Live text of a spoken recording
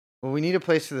Well, we need a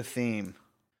place for the theme.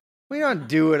 We don't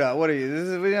do it. What are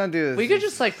you? We don't do this. We could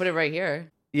just like put it right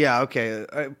here. Yeah. Okay.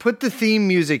 Put the theme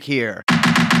music here. Jeffrey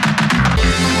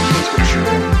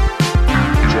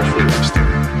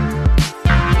Epstein.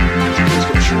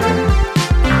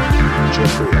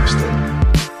 Jeffrey Epstein.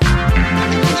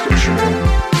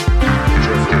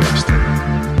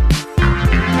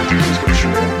 Jeffrey Epstein.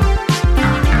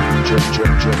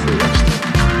 Jeffrey Epstein.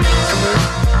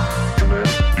 Come in.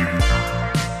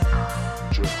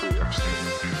 Jeffrey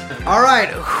Epstein. All right,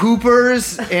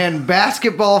 hoopers and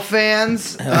basketball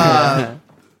fans,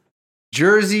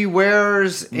 jersey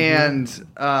wearers, and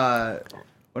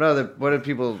what other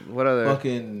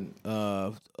fucking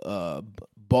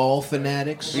ball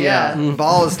fanatics. Yeah,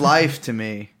 ball is life to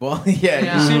me. Well,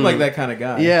 yeah, you seem like that kind of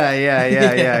guy.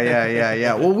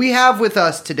 Yeah. Well, we have with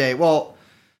us today. We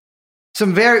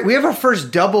have our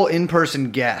first double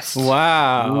in-person guest.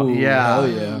 Wow. Ooh, Yeah. hell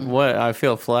yeah. What? I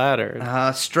feel flattered.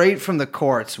 Straight from the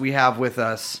courts, we have with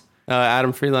us,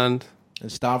 Adam Freeland. And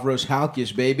Stavros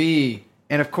Halkias, baby.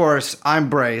 and of course, I'm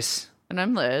Brace, And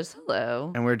I'm Liz.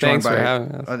 Hello. and we're joined Thanks by. for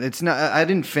having us. It's not. I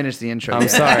didn't finish the intro. I'm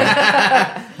yet. sorry.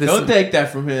 Don't take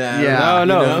that from him. Adam. Yeah.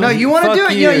 No. No, you want to Fuck do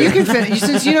it? you. You can finish.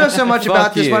 Since you know so much Fuck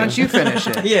about this, why you. don't you finish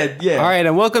it? Yeah. All right,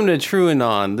 and welcome to True and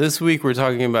On. This week we're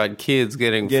talking about kids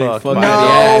getting fucked. fucked by by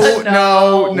the the ass.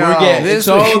 No. We're getting, This it's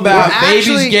all week- about we're babies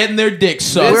actually- getting their dicks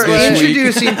sucked We're this week.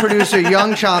 introducing producer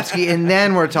Young Chomsky, and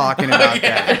then we're talking about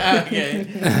that. Okay.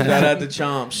 Shout out to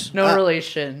Chomps. No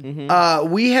relation.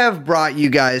 We have brought you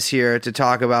guys here to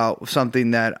talk about something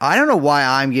that I don't know why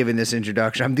I'm giving this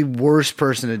introduction. I'm the worst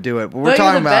person to do it, but we're But you're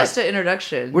talking the about best at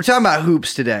introductions. we're talking about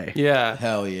hoops today. Yeah.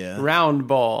 Hell yeah. Round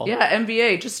ball. Yeah,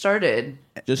 NBA just started.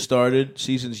 Just started.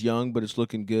 Season's young, but it's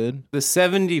looking good. The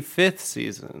 75th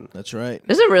season. That's right.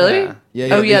 Is it really? Yeah.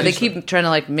 Yeah, Oh yeah, they just- keep trying to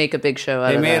like make a big show out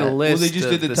They of made that. a list they just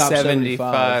of did the top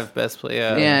 75 best play.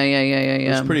 Yeah.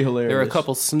 It's pretty hilarious. There were a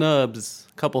couple snubs,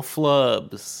 couple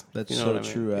flubs. That's You know so what I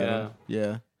mean? true, Adam.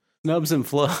 Yeah. Snubs and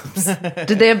flubs.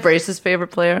 Did they have Brace's favorite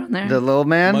player on there? The little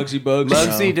man, Muggsy Bogues.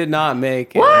 Muggsy did not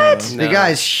make it. What? the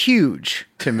guy's huge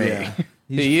to me. Yeah.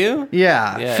 Do you?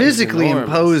 Yeah, Yeah, physically he's enormous.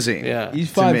 imposing. Yeah.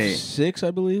 He's To me. 5'6", I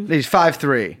believe. He's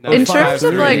 5'3". No, In terms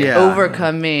of 5'3". like Yeah.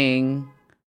 overcoming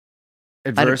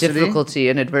out of Adversity. difficulty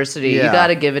and adversity, you Yeah. got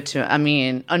to give it to him. I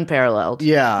mean, unparalleled.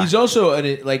 Yeah, He's also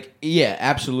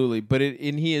absolutely. But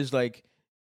he is like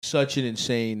such an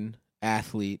insane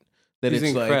athlete that He's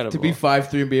it's like incredible. to be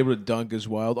 5'3" and be able to dunk is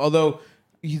wild. Although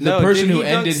the No, person dude, who he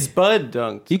ended Spud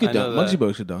dunked. he could I know dunk. Muggsy that.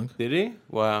 Bogues could dunk. Did he?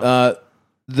 Wow.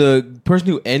 The person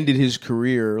who ended his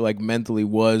career like mentally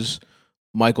was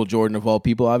Michael Jordan of all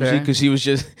people, obviously, Okay. because he was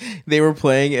just they were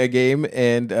playing a game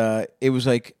and it was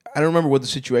like I don't remember what the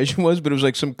situation was, but it was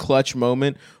like some clutch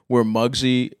moment where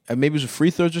Muggsy maybe it was a free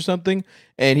throws or something,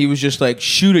 and he was just like,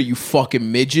 "Shoot it, you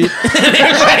fucking midget."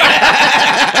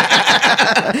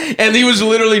 And he was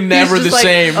literally never just the like,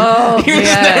 same. oh, he was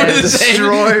yes. never the same.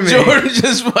 Destroy me. Jordan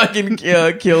just fucking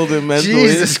killed him mentally.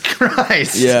 Jesus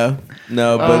Christ. Yeah.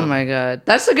 No, but Oh my god,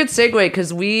 that's a good segue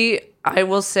because I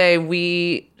will say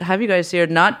we have you guys here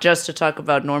not just to talk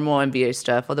about normal NBA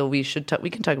stuff, although we can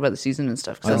talk about the season and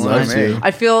stuff. 'Cause I'd that's love fun. to.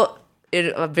 I feel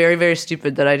it very very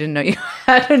stupid that I didn't know you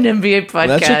had an NBA podcast.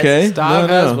 That's okay. Stav No.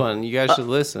 has one. You guys should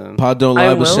listen. Pod Don't I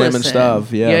Lie will with Sam and listen.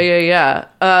 Stav. Yeah.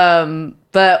 Yeah.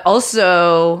 But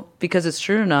also because it's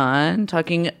true, non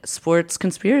talking sports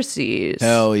conspiracies.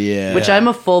 Hell yeah. Which I'm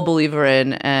a full believer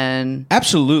in. And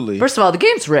Absolutely. first of all, the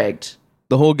game's rigged.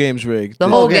 The whole game's rigged. The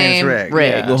whole game's game rigged.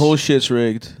 rigged. The whole shit's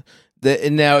rigged.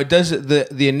 And now it does.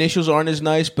 The initials aren't as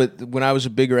nice, but when I was a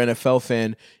bigger NFL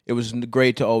fan, it was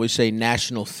great to always say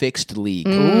National Fixed League.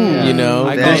 You know,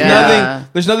 I there's got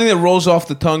that. There's nothing that rolls off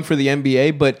the tongue for the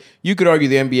NBA, but you could argue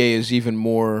the NBA is even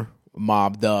more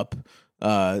mobbed up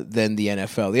than the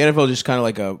NFL. The NFL is just kind of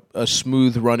like a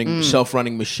smooth running,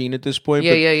 self-running machine at this point.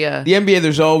 Yeah, but yeah. The NBA,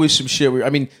 there's always some shit.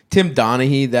 I mean, Tim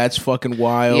Donaghy, that's fucking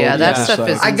wild. Yeah, that It's stuff like-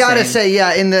 is I gotta insane. say,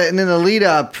 yeah, in the lead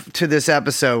up to this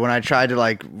episode, when I tried to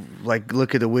like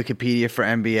look at the Wikipedia for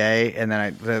NBA, and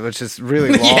then it was just really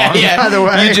long. By the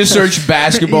way, You just search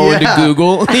basketball into Yeah.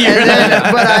 Google. And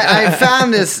then, but I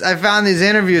found these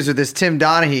interviews with this Tim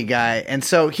Donaghy guy, and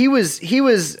so he was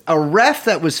a ref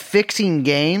that was fixing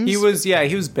games. He was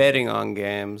betting on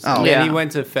games. Oh. And Yeah. then he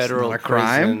went to federal Not a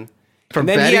crime? prison. For And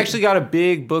then betting? he actually got a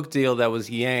big book deal that was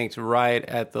yanked right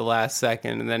at the last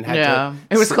second, and then had Yeah. to.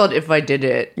 It was called If I Did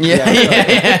It.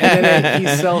 And then he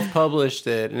self-published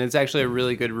it, and it's actually a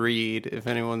really good read if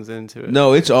anyone's into it.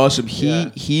 No, it's awesome. Yeah.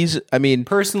 He's. I mean,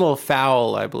 Personal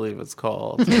Foul, I believe it's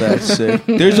called. that's sick.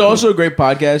 There's also a great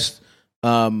podcast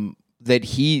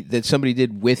that somebody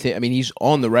did with it. I mean, he's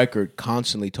on the record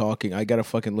constantly talking. I gotta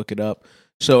fucking look it up.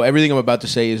 So everything I'm about to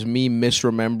say is me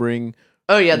misremembering.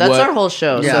 Oh yeah, that's our whole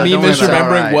show. Yeah, So Me don't worry about it.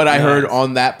 misremembering Alright. what I heard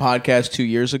on that podcast 2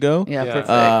 years ago. yeah, Yeah.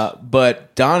 perfect.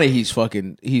 But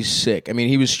Donaghy's he's sick. I mean,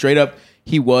 he was straight up,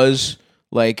 he was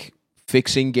like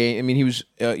fixing game. I mean, he was,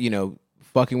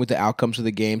 fucking with the outcomes of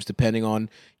the games depending on,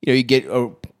 you get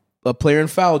a player in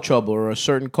foul trouble or a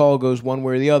certain call goes one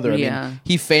way or the other. I Yeah. mean,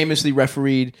 he famously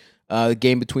refereed the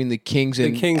game between the Kings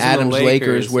and Kings and the Adams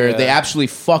Lakers, where Lakers, they yeah. absolutely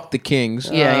fucked the Kings.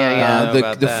 Yeah, yeah, yeah. I know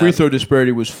about The that. free throw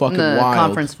disparity was fucking the wild.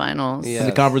 conference finals. Yeah. In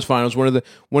the conference finals, one of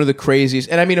the craziest.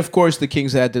 And I mean, of course, the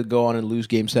Kings had to go on and lose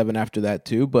Game 7 after that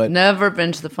too. But Never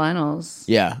been to the finals.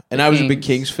 yeah, and I was a big Kings.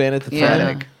 Kings fan at the Yeah.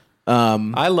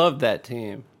 time. I loved that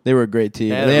team. They were a great team.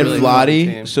 They had They a had really fun Vlade,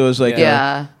 team. so it was like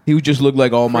Yeah. he would just look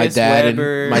like all my Chris dad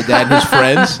Webber. and my dad and his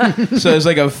friends. So it's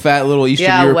like a fat little Eastern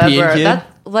Yeah, European Weber. kid. That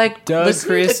like Doug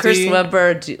listening to Chris Christie.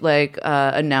 Webber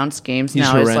announce games He's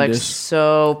now is like horrendous.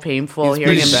 so painful He's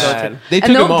hearing him pretty go bad. through. They and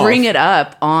took they'll him off. bring it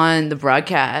up on the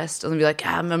broadcast and they'll be like,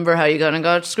 "Yeah, remember how you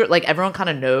got screwed?" Like everyone kind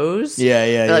of knows. Yeah,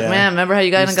 yeah, They're like, yeah. "Man, remember how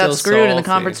you got He's got still screwed in the salty.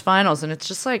 conference finals?" And it's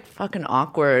just like fucking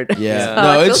awkward. Yeah. Oh, No,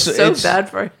 I feel it's- so it's- bad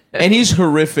for him. And he's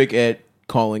horrific at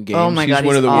calling games. Oh my God, he's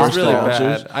one he's of the awful. worst It's really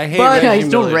announcers. bad. I hate But Reggie he's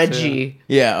still Miller, Reggie.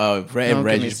 Yeah, and Don't get me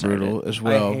Reggie's started. brutal as Too.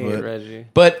 well. I hate Reggie.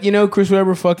 But Chris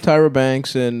Webber fucked Tyra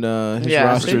Banks and his Yeah,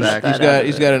 rosters. leave that out of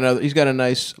He's it. got another. He's got a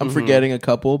nice. I'm forgetting a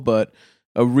couple, but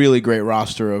a really great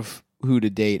roster of who to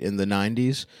date in the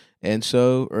 '90s and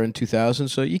or in 2000.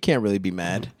 So you can't really be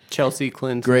mad. Chelsea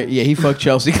Clinton. Great, yeah. He fucked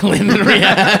Chelsea Clinton.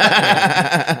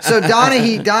 So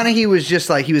Donaghy was just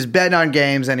like he was betting on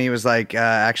games, and he was like,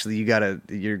 actually,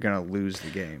 you're gonna lose the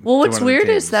game. Well, to what's one of the weird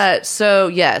teams. is that, so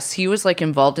yes, he was like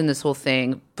involved in this whole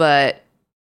thing, but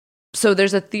so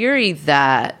there's a theory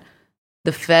that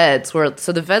the feds were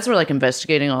like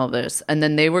investigating all of this, and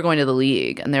then they were going to the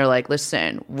league, and they're like,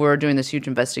 listen, we're doing this huge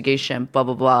investigation, blah,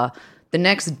 blah, blah. The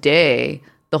next day,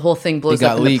 the whole thing blows It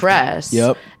got up in the leaked. press.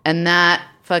 Yep. And that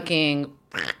fucking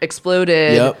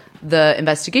exploded Yep. the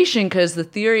investigation because the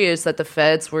theory is that the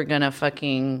feds were going to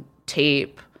fucking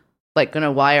tape, like going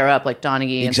to wire up like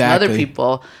Donaghy and some other Exactly.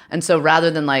 people. And so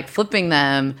rather than like flipping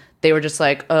them, they were just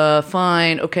like,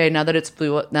 fine, okay, now that it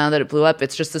blew up,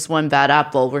 it's just this one bad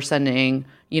apple. We're sending,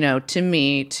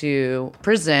 Timmy to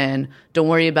prison. Don't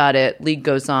worry about it. League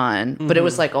goes on. But it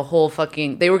was like a whole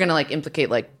fucking, they were going to like implicate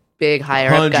like big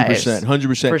higher up guys.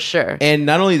 100%. For sure. And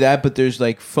not only that, but there's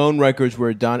like phone records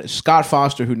where Scott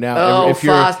Foster, who now, Oh, if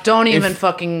you're, Foss, don't if- even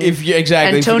fucking. if you exactly,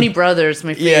 And if Tony you- Brothers,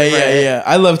 my Yeah, favorite. yeah.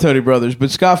 I love Tony Brothers, but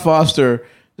Scott Foster,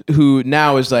 who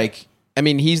now is like, I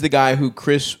mean, he's the guy who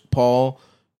Chris Paul,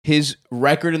 his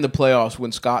record in the playoffs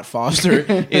when Scott Foster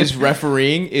is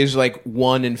refereeing is like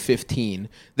 1-15.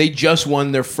 They just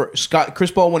won their first. Chris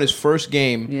Paul won his first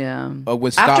game. Yeah.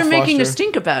 With Scott After making a Foster.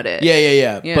 stink about it.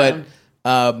 Yeah. Yeah. But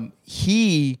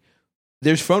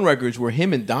there's phone records where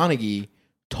him and Donaghy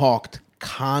talked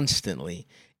constantly,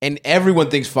 and everyone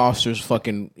thinks Foster's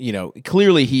fucking.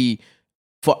 Clearly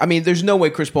I mean, there's no way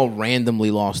Chris Paul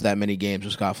randomly lost that many games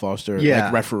with Scott Foster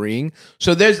like refereeing.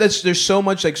 So there's so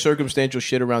much like circumstantial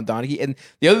shit around Donaghy. And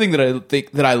the other thing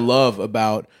that I love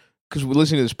about, because we're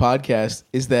listening to this podcast,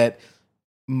 is that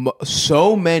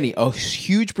a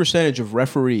huge percentage of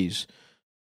referees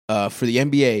for the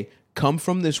NBA come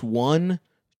from this one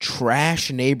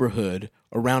trash neighborhood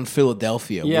around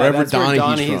Philadelphia, Yeah, wherever that's where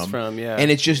Donaghy's Donaghy's from, yeah. and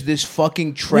it's just this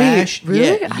fucking trash. really?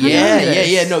 I didn't know this.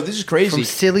 Yeah. No, this is crazy. from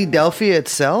Philadelphia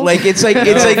itself. Like it's like From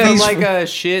these like a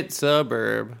shit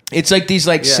suburb. it's like these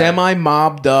like Yeah. semi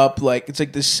mobbed up like it's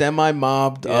like this semi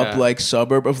mobbed up Yeah. like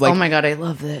suburb of like Oh my God, I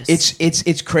love this.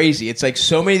 it's crazy. It's like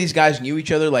so many of these guys knew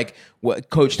each other, like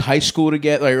coached high school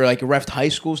together, or like reffed high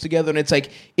schools together, and it's like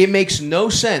it makes no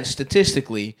sense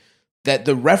statistically that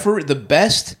the referees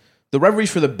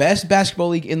for the best basketball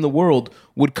league in the world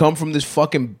would come from this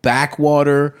fucking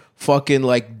backwater, fucking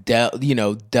like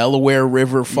Delaware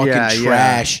River fucking Yeah, yeah.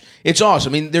 trash. It's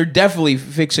awesome. I mean, they're definitely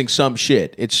fixing some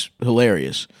shit. It's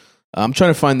hilarious. I'm trying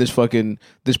to find this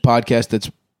podcast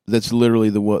that's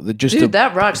literally Dude,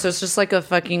 that rocks. So it's just like a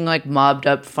fucking like mobbed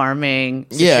up farming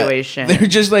situation. They're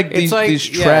just like It's like these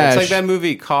trash. it's like that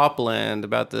movie Copland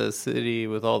about the city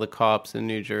with all the cops in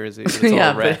New Jersey. It's Yeah,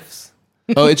 all but- refs.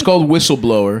 Oh, it's called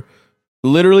Whistleblower.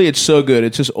 Literally, it's so good.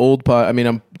 It's just old pot. I mean,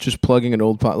 I'm just plugging an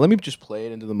old pot. Let me just play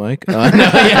it into the mic. No,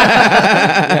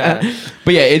 yeah.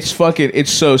 But yeah,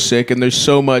 it's so sick, and there's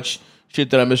so much shit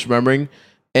that I'm misremembering.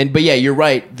 But yeah, you're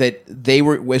right that they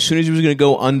were, as soon as he was going to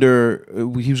go under,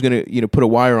 he was going to put a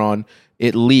wire on.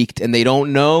 it leaked, and they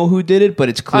don't know who did it, but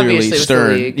it's clearly Obviously it was the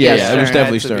Stern. league. Yeah, Yeah, it was Stern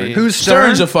definitely had to Stern. be. Who's Stern?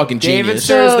 Stern's a fucking David genius.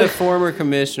 Stern's So- the former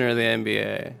commissioner of the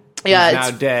NBA. Yeah, He's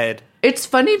it's- now dead. It's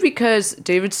funny because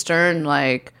David Stern,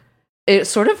 like, it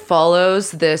sort of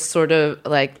follows this sort of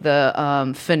like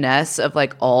the finesse of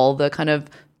like all the kind of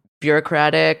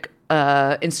bureaucratic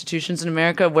institutions in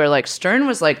America, where like Stern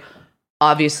was like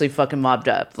obviously fucking mobbed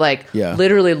up, like Yeah.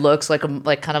 literally looks like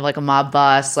kind of like a mob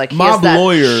boss, like he Mob has that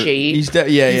lawyer. shape. He's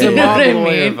He's You a know mob what I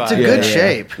lawyer mean? vibe. It's a Yeah, good yeah.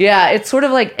 shape. Yeah, it's sort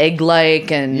of like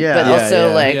egg-like, and Yeah. but Yeah, also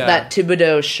yeah. like Yeah. that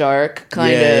Thibodeau shark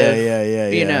kind Yeah, of, yeah,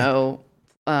 you yeah. know,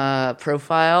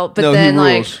 profile. But No, he then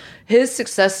like rules. his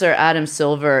successor, Adam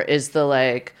Silver, is the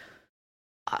like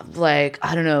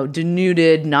I don't know,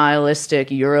 denuded, nihilistic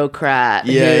Eurocrat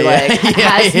Yeah, who yeah. like Yeah,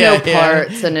 has yeah, no yeah.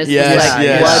 parts and is Yes, just like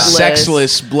yes. bloodless,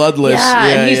 Sexless, bloodless. Yeah,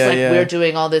 and he's like, yeah. we're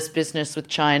doing all this business with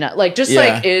China, like just Yeah.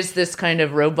 like is this kind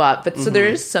of robot. But so there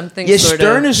is something. Yeah, sort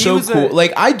Stern of, is He so was cool. a-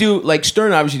 Like I do, like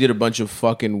Stern obviously did a bunch of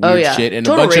fucking weird Oh, yeah. shit and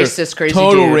Total a bunch racist, of crazy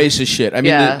total dude. racist shit. I mean,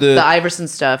 yeah, the Iverson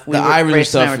stuff. the Iverson Grace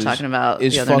stuff and I were talking about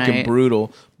is the other fucking night.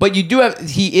 brutal. But you do have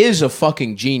he is a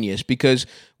fucking genius because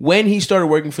when he started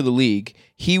working for the league,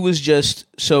 he was just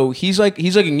so he's like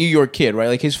a New York kid, right?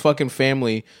 Like his fucking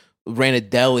family ran a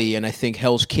deli and I think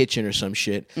Hell's Kitchen or some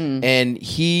shit, and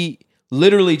he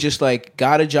literally just like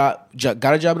got a job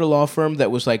at a law firm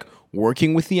that was like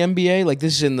working with the NBA. Like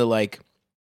this is in the like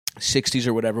 60s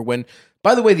or whatever. When,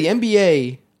 by the way, the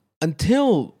NBA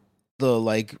until the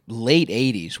like late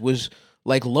 80s was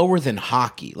like lower than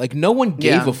hockey. Like no one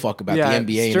gave Yeah. a fuck about Yeah, the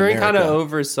NBA Stern in kind of America.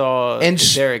 oversaw And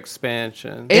their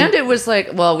expansion. And it was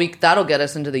like, well, that'll get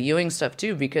us into the Ewing stuff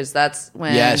too, because that's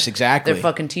when Yes, exactly. their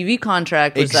fucking TV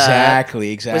contract was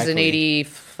Exactly. was in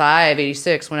 85,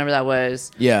 86, whenever that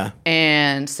was. Yeah.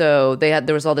 And so there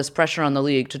was all this pressure on the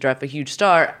league to draft a huge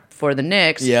star for the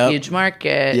Knicks, Yep. huge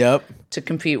market, Yep. to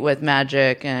compete with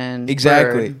Magic and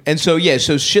Exactly. Bird. And so yeah,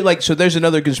 so shit like so there's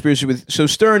another conspiracy with so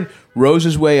Stern rose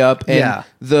his way up and Yeah.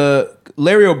 the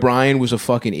Larry O'Brien was a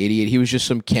fucking idiot. He was just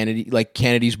some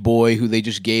Kennedy's boy who they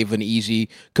just gave an easy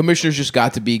commissioners just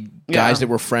got to be guys Yeah. that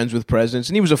were friends with presidents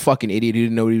and he was a fucking idiot. He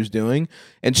didn't know what he was doing.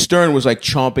 And Stern was like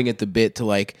chomping at the bit to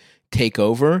like take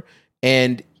over.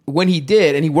 And when he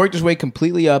did, and he worked his way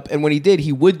completely up, and when he did,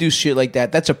 he would do shit like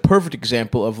that. That's a perfect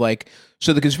example of like,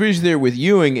 so the conspiracy theory with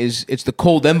Ewing is it's the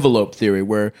cold envelope theory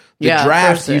where the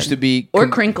draft Frozen. used to be or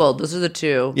crinkled. Those are the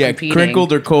two. yeah, competing.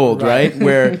 crinkled or cold, right?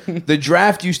 Where the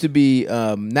draft used to be,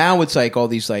 now it's like all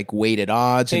these like weighted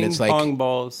odds, and Ping it's like pong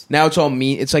balls. now it's all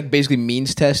mean. It's like basically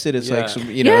means tested. It's Yeah. like some,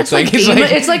 you know, Yeah, it's like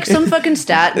it's like some fucking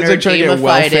stat It's nerd like trying to get gamified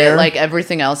welfare. it, like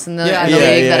everything else in the, Yeah. in the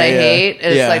Yeah, league yeah, that I yeah. hate.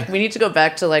 It's Yeah. like we need to go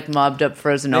back to like mobbed up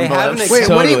frozen They have envelopes. an Wait,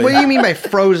 Totally. what do you mean by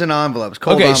frozen envelopes?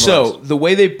 Cold okay, envelopes. so the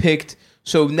way they picked,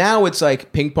 so now it's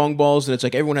like ping pong balls, and it's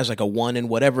like everyone has like a 1 in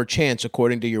whatever chance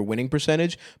according to your winning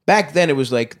percentage. Back then, it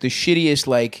was like the shittiest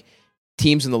like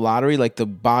teams in the lottery, like the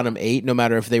bottom 8, no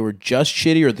matter if they were just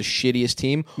shitty or the shittiest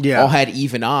team, Yeah. all had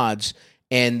even odds,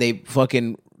 and they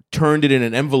fucking turned it in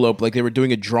an envelope like they were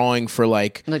doing a drawing for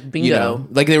like Like you know, bingo.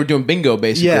 like they were doing bingo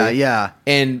basically. yeah.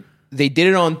 And they did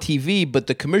it on TV, but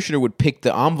the commissioner would pick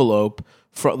the envelope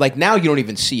for like now you don't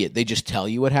even see it; they just tell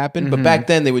you what happened. But back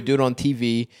then they would do it on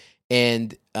TV,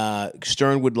 and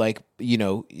Stern would like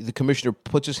the commissioner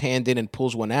puts his hand in and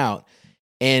pulls one out.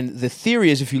 And the theory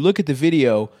is, if you look at the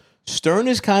video, Stern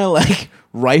is kind of like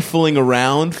rifling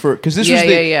around for because this was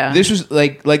this was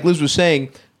like Liz was saying.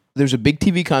 There's a big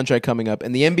TV contract coming up,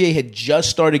 and the NBA had just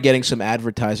started getting some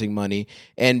advertising money.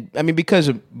 And I mean,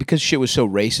 because shit was so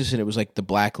racist, and it was like the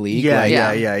black league. Yeah, like,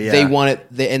 yeah. They wanted,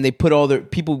 and they put all their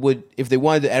people would if they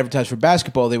wanted to advertise for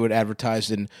basketball, they would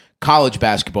advertise in college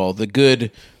basketball, the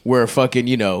good where fucking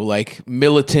like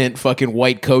militant fucking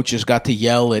white coaches got to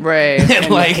yell at Right. and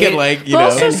like you But know.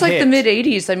 also, it's like hit. the mid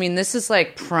 '80s. I mean, this is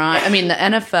like prime. I mean, the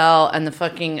NFL and the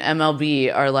fucking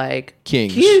MLB are like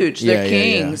Kings. huge. Yeah, They're yeah,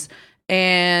 yeah. kings,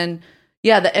 and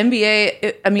yeah, the NBA.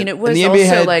 It was the NBA also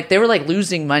had- like they were like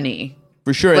losing money.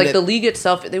 For sure, Like and the league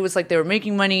itself, it was like they were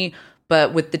making money,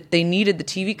 but they needed the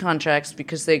TV contracts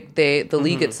because the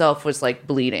league itself was like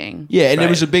bleeding. yeah, and it Right.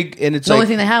 was a big, and it's The like only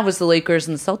thing they had was the Lakers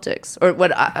and the Celtics, or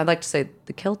what I like to say,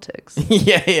 the Celtics.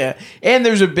 yeah, and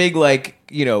there's a big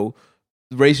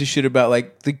racist shit about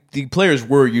like the players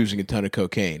were using a ton of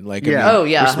cocaine. Like I Yeah. mean, Oh,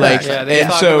 yeah. like Yeah, they and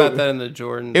talk so about that in the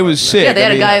Jordan. it was sick. Yeah, they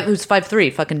had I a mean, guy who's 5'3",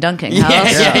 fucking dunking. Yeah, How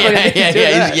else yeah, the fuck yeah, did they do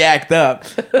yeah, that? he's yacked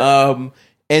up.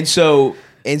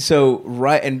 And so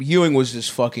right, and Ewing was this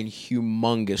fucking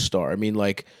humongous star. I mean,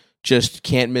 like just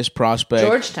can't miss prospect.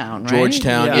 Georgetown, right?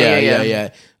 Georgetown, Yeah.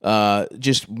 yeah.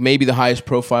 Just maybe the highest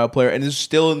profile player, and it's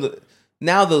still in the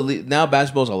now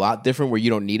basketball is a lot different where you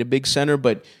don't need a big center,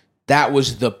 but that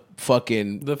was the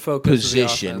fucking The focus of the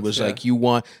position offense, was yeah. like you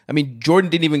want. I mean, Jordan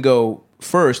didn't even go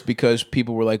first because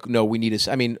people were like, no, we need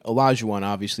a. I mean, Olajuwon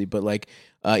obviously, but like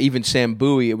even Sam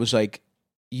Bowie, it was like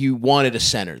you wanted a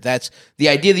center. That's the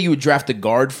idea that you would draft a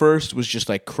guard first was just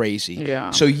like crazy.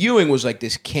 Yeah. So Ewing was like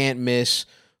this can't miss.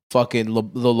 Fucking the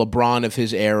LeBron of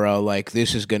his era, like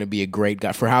this is going to be a great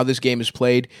guy for how this game is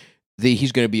played.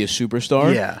 He's going to be a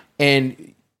superstar. Yeah.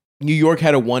 And New York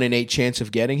had a 1 in 8 chance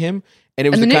of getting him, and it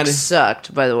was And the the Knicks kind of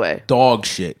sucked, by the way. dog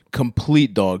shit,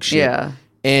 complete dog shit. Yeah.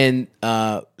 And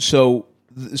so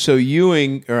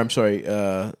Ewing, or I'm sorry,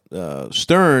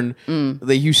 Stern,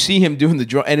 that you see him doing the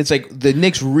draw, and it's like the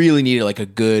Knicks really needed like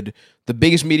the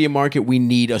biggest media market. We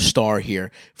need a star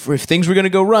here for if things were going to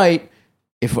go right.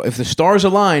 If the stars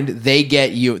aligned, they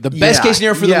get you. The best case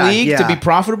scenario for the league to be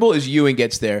profitable is Ewing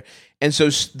gets there. And so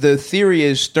the theory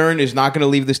is Stern is not going to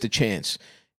leave this to chance.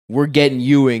 We're getting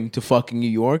Ewing to fucking New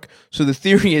York. So the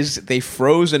theory is they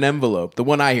froze an envelope. The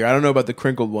one I hear. I don't know about the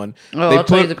crinkled one. Oh, they I'll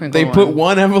tell you the crinkled They put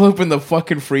one. one envelope in the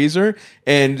fucking freezer,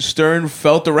 and Stern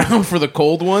felt around for the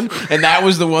cold one, and that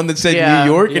was the one that said Yeah.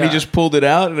 New York, and he Yeah. just pulled it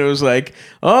out, and it was like,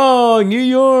 oh, New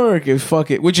York, and fuck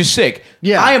it, which is sick.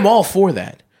 Yeah. I am all for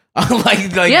that.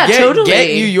 like Yeah, totally. get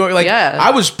New York. Like Yeah.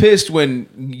 I was pissed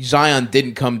when Zion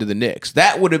didn't come to the Knicks.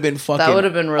 That would have been fucking. That would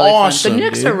have been really awesome, fun. The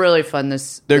Knicks dude. are really fun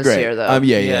this They're great. year, though.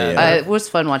 Yeah. It was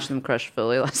fun watching them crush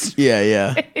Philly last Yeah,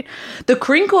 yeah. The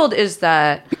crinkled is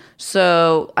that.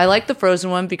 So I like the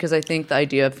frozen one because I think the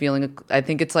idea of feeling, I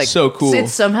think it's like So cool.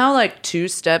 It's somehow like 2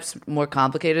 steps more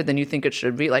complicated than you think it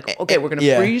should be. Like, okay, we're gonna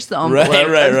Yeah. freeze the Right, envelope, right,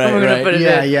 and then right, we're gonna right. put it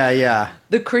Yeah, in. yeah.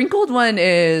 The crinkled one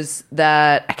is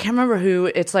that I can't remember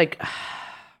who. It's like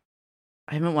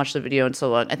I haven't watched the video in so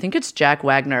long. I think it's Jack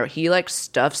Wagner. He like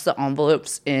stuffs the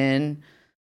envelopes in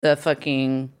the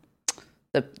fucking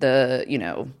the you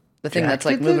know the thing Jack that's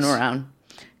like did moving this? around.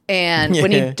 And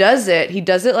when he does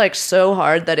it like so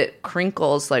hard that it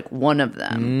crinkles like one of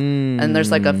them, and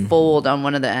there's like a fold on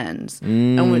one of the ends.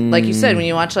 And like you said, when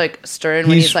you watch like Stern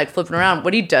when he's like flipping around,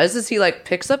 what he does is he like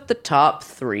picks up the top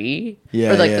 3,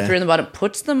 Yeah, or like yeah. the 3 on the bottom,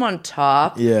 puts them on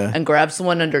top, Yeah. and grabs the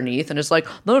one underneath, and it's like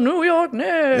the New York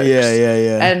Knicks.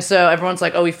 Yeah. And so everyone's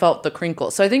like, oh, we felt the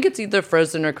crinkle. So I think it's either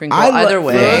frozen or crinkle. I like Either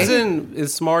way, Frozen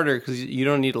is smarter because you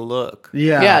don't need to look.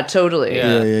 Yeah. yeah, totally.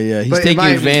 Yeah. Yeah. He's But it taking might-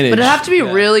 advantage. But it have to be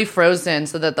really frozen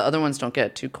so that the other ones don't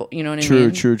get too cold. You know what I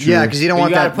mean? True. Yeah, because you don't But want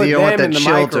you gotta that. put You don't want them that in the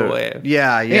chill to. microwave.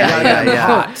 Yeah. Yeah.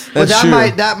 Hot. But That's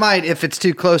that true. might if it's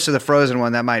too close to the frozen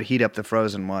one, that might heat up the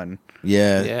frozen one.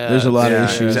 Yeah. Yeah, There's a lot Yeah, of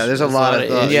issues. There's a lot of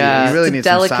issues. Yeah, You really it's need a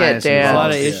some delicate science dance. A lot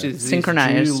of involved. issues. These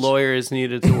Synchronized. 2 lawyers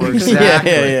needed to work.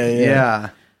 Exactly. Yeah. Yeah.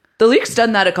 The league's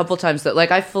done that a couple times. That like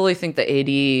I fully think the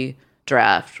AD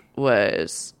draft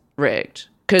was rigged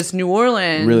because New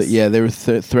Orleans. Really? Yeah, they were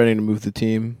threatening to move the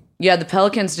team. Yeah, the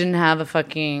Pelicans didn't have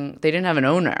they didn't have an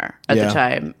owner at Yeah. the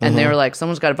time. And they were like,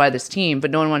 someone's got to buy this team.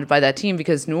 But no one wanted to buy that team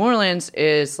because New Orleans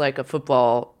is like a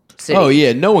football city. Oh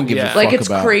yeah, no one gives a Yeah. fuck Like it's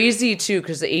about. crazy too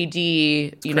because the AD,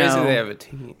 you Crazy know, they have a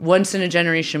team. once in a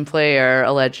generation player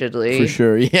allegedly. For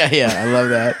sure. Yeah. I love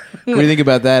that. What do you think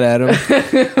about that, Adam?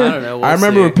 I don't know. We'll I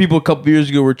remember see. when people a couple years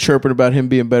ago were chirping about him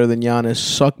being better than Giannis.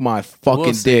 Suck my fucking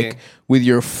We'll see. dick with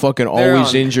your fucking They're always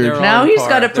on- injured. they're on Now he's par.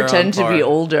 got to They're pretend on to be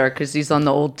par. older because he's on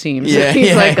the old team. So Yeah, he's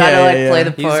yeah, like got to yeah, like yeah. play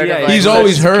the He's- part yeah, of like he's social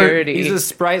always hurt. security. He's a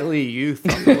sprightly youth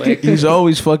on the Lakers. He's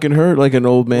always fucking hurt like an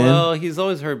old man. Well, he's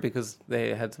always hurt because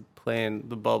they had to play in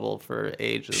the bubble for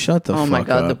ages. Shut the Oh fuck my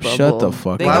God, up. the Shut the bubble.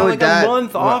 fuck They Why up. got would like that- a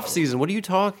month off season. What are you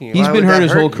talking about? He's Why been would hurt that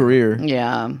his hurt whole you? career.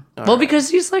 Yeah. Well, because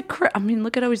he's like, I mean,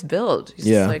 look at how he's built. He's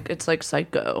Yeah. it's like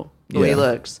psycho the way he Yeah.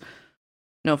 looks.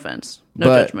 No offense, no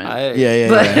But- judgment. Yeah.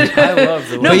 But- I love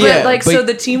the No, But but, yeah, like, but- so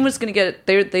the team was gonna get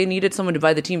they needed someone to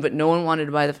buy the team, but no one wanted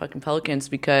to buy the fucking Pelicans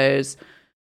because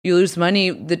you lose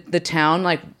money. The town,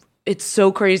 like, it's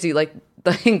so crazy. Like,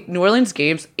 the New Orleans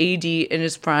games, AD in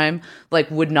his prime,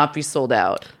 like, would not be sold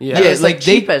out. Yeah. And Yeah, it's like, like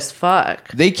they- cheap as fuck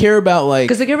They care about like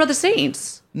because they care about the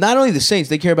Saints. not only the Saints,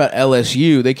 they care about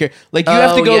LSU. They care like you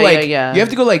have to Oh, go yeah, like yeah, yeah. you have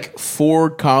to go like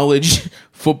 4 college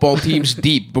football teams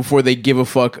deep before they give a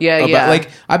fuck Yeah, about yeah. like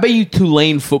I bet you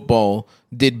Tulane football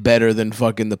did better than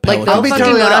fucking the Like, Pelicans. they'll I'll be fucking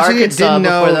totally go to honest with you. Arkansas Didn't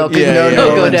know, before they'll didn't know yeah, New yeah. go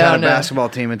Orleans had down a to basketball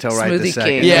team until right this Smoothie second.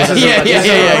 King. Yeah, This is a- yeah, this is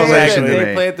yeah, a yeah, revelation exactly. to They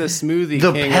me. play at the Smoothie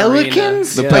The King Pelicans, Arena.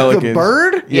 The like Pelicans. the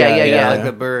bird. Yeah, yeah, yeah. like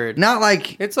the bird. Not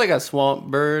like It's like a swamp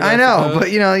bird. I know, suppose.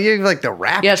 but you know, you have like the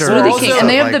raptor. Yeah, or Smoothie King, stuff and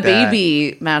they have like the that.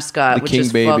 baby mascot, The which King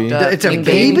is Baby. fucked up. It's a King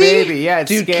baby? Baby, yeah, it's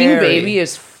Dude, scary. King Baby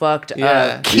is fucked Yeah.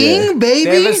 up. King They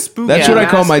have baby. a spooky That's what I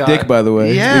call my mascot. dick, by the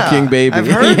way. Yeah, the King Baby. I've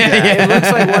heard that. It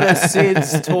looks like one of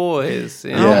Sid's toys.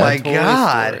 in Oh my Toy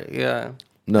God. Story. Yeah.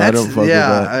 No, I don't fuck with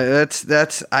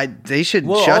that. They should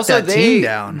Well, shut also that team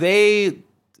down. They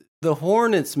the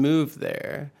Hornets moved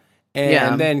there, and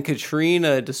Yeah. then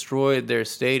Katrina destroyed their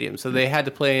stadium, so they had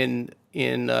to play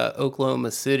in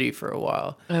Oklahoma City for a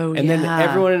while. Oh, and then yeah.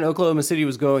 everyone in Oklahoma City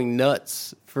was going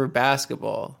nuts for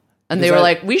basketball. And they Because were I-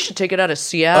 like, we should take it out of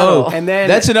Seattle. and then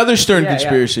That's another Stern Yeah,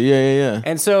 conspiracy. Yeah.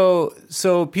 And so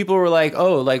people were like,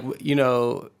 oh, like, you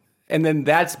know, and then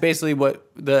that's basically what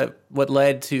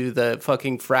led to the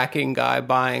fucking fracking guy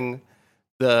buying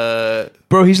the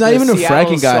Bro, he's not the even a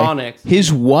Seattle fracking guy. Sonics.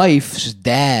 His wife's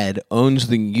dad owns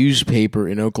the newspaper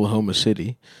in Oklahoma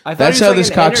City. I thought That's he was how like this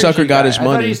an cocksucker energy got guy. his I thought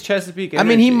money. he's Chesapeake I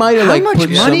mean, he Energy. might have How like much put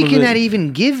some money of can it- that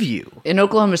even give you? In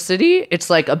Oklahoma City,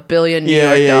 it's like $1 billion New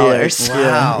York dollars.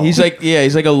 Wow. Yeah.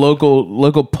 He's like a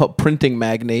local printing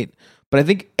magnate. But I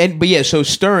think, so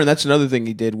Stern, that's another thing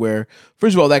he did where,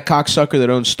 first of all, that cocksucker that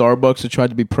owns Starbucks that tried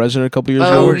to be president a couple years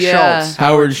Oh, ago. yeah.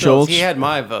 Howard Schultz. He had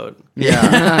my vote.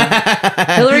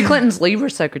 Yeah. Hillary Clinton's labor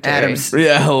secretary. Adam's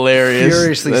Yeah, hilarious.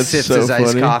 furiously That's sips so his iced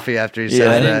funny. coffee after he Yeah. I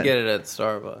says didn't that. get it at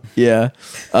Starbucks. Yeah.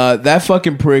 That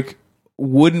fucking prick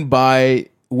wouldn't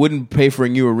pay for a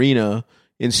new arena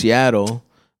in Seattle.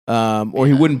 Or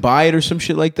he wouldn't buy it or some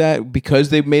shit like that because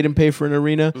they made him pay for an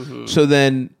arena. So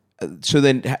then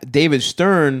David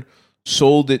Stern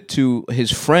sold it to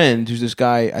his friend, who's this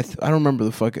guy. I don't remember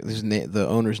the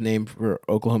owner's name for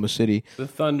Oklahoma City. The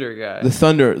Thunder guy. The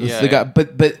Thunder, the guy.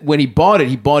 But when he bought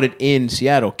it in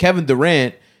Seattle. Kevin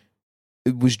Durant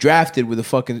was drafted with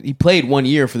he played 1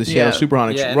 year for the Seattle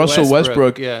Supersonics. Yeah, and Russell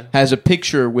Westbrook, Westbrook has a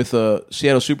picture with a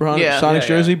Seattle Supersonics Yeah.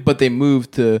 jersey, but they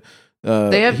moved to.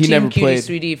 They have he Team never Cutie played.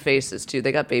 Sweetie faces too.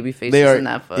 They got baby faces They are, in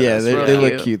that photo. yeah, It's they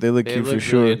really look cute. They look They cute look for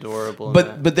sure. really adorable. in But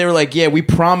that. but they were like, yeah, we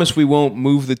promise we won't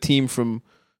move the team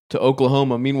to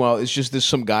Oklahoma. Meanwhile, it's just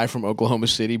some guy from Oklahoma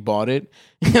City bought it,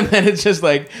 and then it's just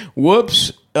like,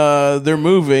 whoops, they're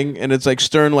moving, and it's like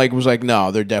Stern was like,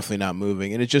 no, they're definitely not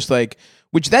moving, and it's just like,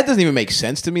 which that doesn't even make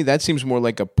sense to me. That seems more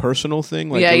like a personal thing.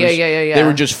 Like Yeah, it was- yeah. They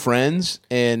were just friends,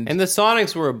 and the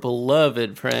Sonics were a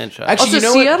beloved franchise. Actually, Also, you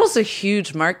know what? Seattle's a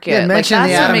huge market. Yeah, mention that's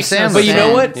the what Adam makes no Sandler but you know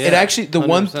sense. what? Yeah, It actually the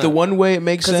 100%. one way it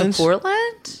makes Because of sense.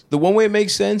 Portland? The one way it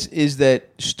makes sense is that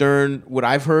Stern. What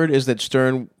I've heard is that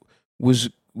Stern was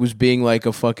being like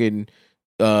a fucking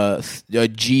a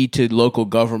G to local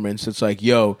governments. It's like,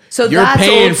 yo, So you're that's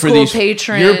paying old for school these.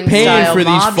 patron You're paying style for these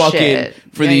mob fucking shit.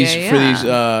 for Yeah, these yeah, for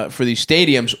yeah. these for these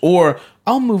stadiums, or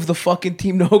I'll move the fucking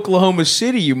team to Oklahoma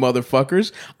City, you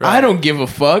motherfuckers. I don't give a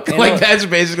fuck. Like that's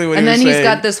basically what. And he was then he's saying.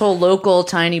 got this whole local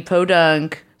tiny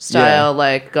podunk style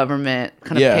like government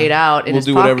kind of paid out in we'll his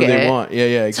do pocket. whatever they want.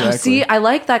 Yeah, exactly. So see, I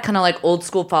like that kind of like old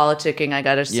school politicking. I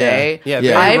gotta say, Yeah, Yeah.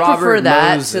 very I Robert prefer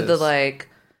that Moses. to the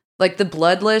like the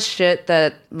bloodless shit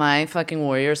that my fucking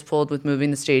Warriors pulled with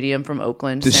moving the stadium from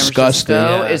Oakland to San Disgusting.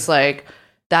 Francisco. Yeah. Is like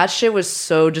that shit was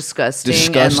so disgusting and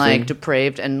Disgusting. like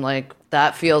depraved and like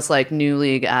that feels like new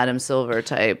league Adam Silver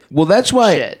type. Well, that's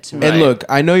why. Shit to And me. look,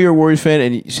 I know you're a Warriors fan,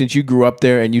 and since you grew up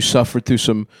there and you suffered through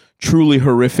some truly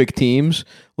horrific teams,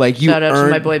 like you Shout out earned.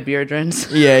 to my boy Beardrins.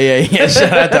 Yeah.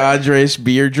 Shout out to Andres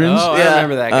Beardrins. Oh, Yeah. I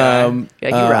remember that guy.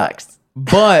 Yeah, he rocks.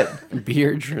 But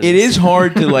Beard it is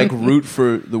hard to like root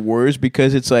for the Warriors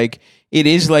because it's like it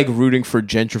is like rooting for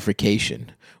gentrification,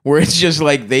 where it's just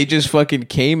like they just fucking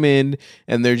came in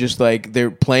and they're just like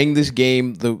they're playing this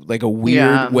game like a weird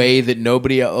Yeah. way that no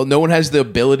one has the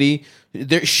ability.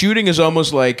 Their shooting is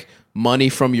almost like money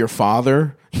from your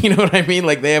father. You know what I mean?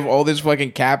 Like they have all this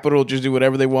fucking capital, just do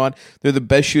whatever they want. They're the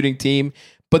best shooting team.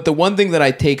 But the one thing that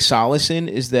I take solace in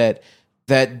is that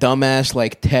dumbass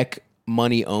like tech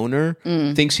money owner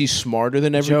thinks he's smarter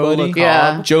than everybody. LeCoq.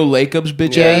 Yeah. Joe Lacob's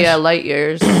bitch Yeah, ass. yeah, light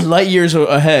years. Light years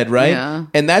ahead, right? Yeah.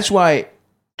 And that's why I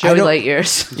Joey don't- light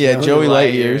years. Yeah, Joey Joey Light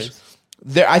Light years.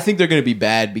 years. I think they're going to be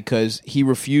bad because he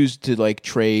refused to like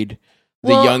trade the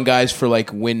Well- young guys for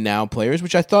like win now players,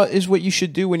 which I thought is what you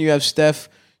should do when you have Steph,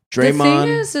 Draymond. The thing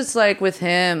is, it's like with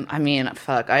him. I mean,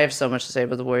 fuck. I have so much to say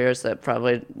about the Warriors that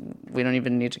probably we don't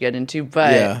even need to get into.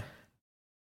 But yeah,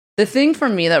 the thing for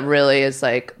me that really is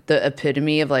like the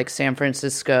epitome of like San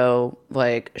Francisco,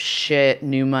 like shit,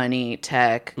 new money,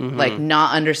 tech, like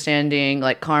not understanding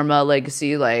like karma,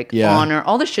 legacy, like Yeah. honor,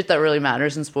 all the shit that really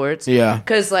matters in sports. Yeah.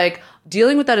 Because like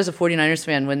dealing with that as a 49ers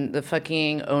fan, when the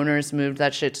fucking owners moved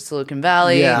that shit to Silicon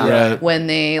Valley, Yeah. Right. when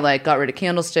they like got rid of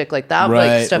Candlestick, like that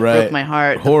Right, like stuff right. broke my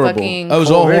heart. Horrible. The fucking That was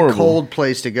all Very horrible. cold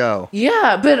place to go.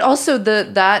 yeah, but also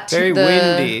Very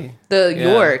windy. The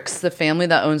Yeah. Yorks, the family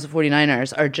that owns the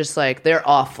 49ers, are just like, they're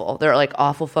awful. They're like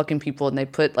awful fucking people. And they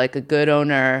put like a good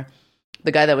owner,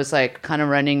 the guy that was like kind of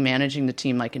managing the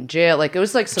team, like in jail. Like it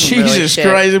was like some really Jesus shit.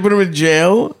 Christ, they put him in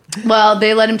jail. Well,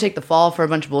 they let him take the fall for a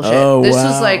bunch of bullshit. Oh, This wow.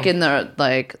 was like in the,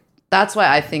 like, that's why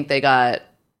I think they got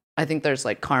I think there's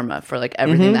like karma for like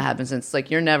everything that happens. And it's like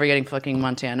you're never getting fucking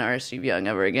Montana or Steve Young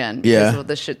ever again because of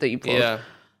the shit that you pulled. Yeah.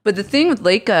 But the thing with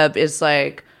Lacob is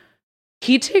like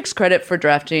he takes credit for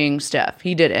drafting Steph.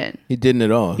 He didn't. He didn't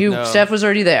at all. Steph was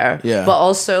already there. Yeah. But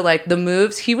also like the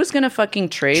moves, he was gonna fucking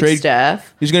trade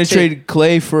Steph. He's going to trade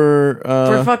Clay for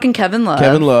fucking Kevin Love.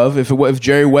 Kevin Love. If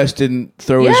Jerry West didn't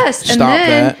throw his stop and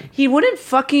then that. he wouldn't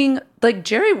fucking like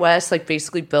Jerry West like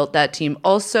basically built that team.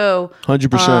 Also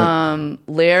 100%.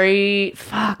 Larry,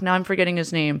 now I'm forgetting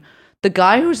his name. The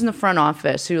guy who's in the front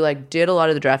office who like did a lot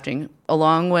of the drafting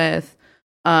along with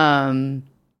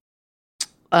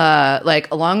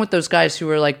along with those guys who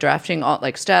were like drafting all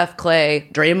like Steph, Clay,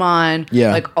 Draymond,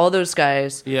 like all those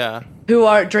guys. Yeah. Who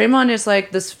are Draymond is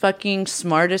like this fucking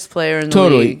smartest player in the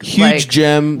Totally. league. Huge like,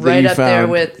 gem that right you up there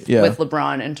found. with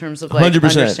LeBron in terms of like 100%.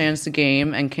 understands the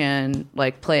game and can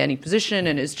like play any position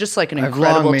and is just like an I've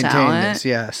incredible long maintained talent. this,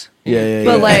 yes. Yeah.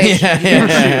 But like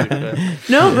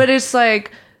no, but it's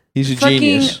like he's a fucking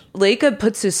genius. Lacob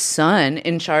puts his son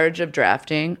in charge of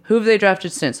drafting. Who have they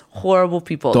drafted since? Horrible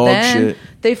people. Dog then shit.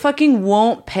 they fucking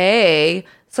won't pay.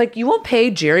 It's like you won't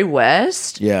pay Jerry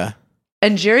West. Yeah.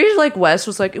 And Jerry like West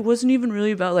was like, it wasn't even really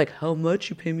about like how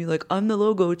much you pay me. Like I'm the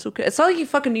logo, it's okay. It's not like he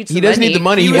fucking needs. He doesn't need the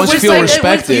money. He wants to feel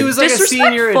respected. He was like a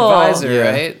senior advisor,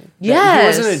 right?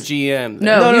 Yes. He wasn't a GM.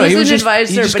 No, he was an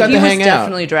advisor, he just but got he to was hang out.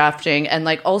 definitely drafting. And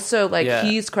like also like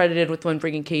he's credited with when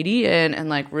bringing KD in and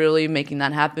like really making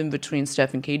that happen between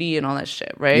Steph and KD and all that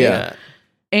shit, right? Yeah.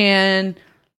 And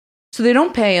so they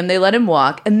don't pay him, they let him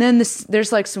walk. And then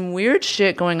there's like some weird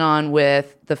shit going on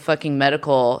with the fucking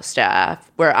medical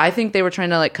staff where I think they were trying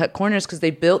to like cut corners because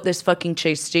they built this fucking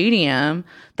Chase Stadium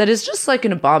that is just like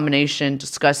an abomination,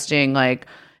 disgusting, like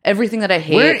everything that I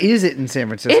hate. Where is it in San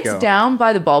Francisco? It's down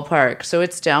by the ballpark. So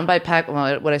it's down by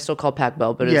what I still call Pac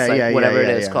Bell, but it's like whatever it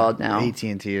is called now.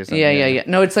 AT&T or something. Yeah.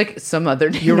 No, it's like some other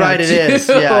name. You're right, it is.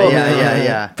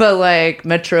 Yeah. But like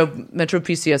Metro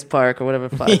PCS Park or whatever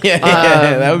the fuck.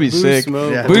 That would be sick.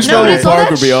 Smoke. Boost No, but Mobile it's all Park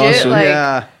that would be shit, awesome. like-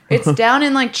 Yeah. It's down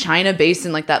in like China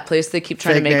Basin, like that place they keep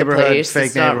trying Fake to make a neighborhood, place. fake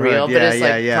It's not neighborhood. real, but Yeah, it's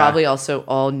like yeah. probably also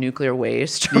all nuclear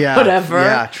waste or Yeah. whatever.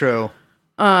 Yeah, true.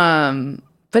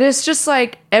 But it's just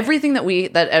like everything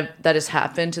that has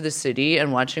happened to the city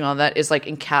and watching all that is like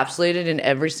encapsulated in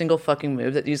every single fucking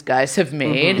move that these guys have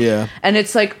made. Yeah. And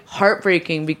it's like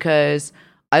heartbreaking because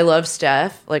I love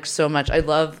Steph like so much. I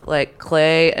love like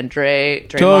Clay and Draymond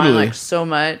Totally. like so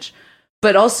much.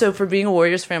 But also for being a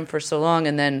Warriors fan for so long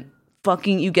and then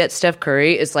fucking you get Steph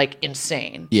Curry is like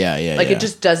insane. Yeah. Like it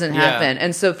just doesn't happen.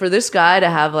 And so for this guy to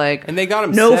have like And they got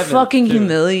him no 7th, fucking too.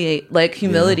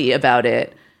 humility about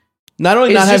it. Not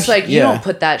only It's not just have like you don't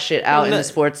put that shit out in the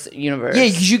sports universe. Yeah,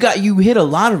 because you hit a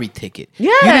lottery ticket.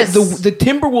 Yes. The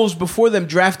Timberwolves before them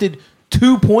drafted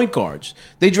 2 point guards.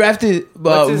 They drafted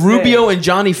What's his Rubio name? and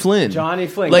Johnny Flynn. Johnny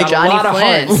Flynn. Like got a lot of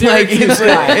Flynn. heart. Like, it's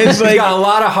He's like got a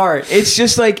lot of heart. it's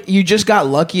just like you just got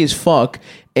lucky as fuck,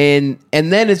 and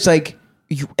then it's like.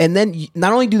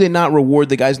 Not only do they not reward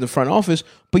the guys in the front office,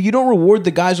 but you don't reward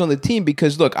the guys on the team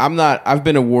because look, I've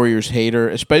been a Warriors hater.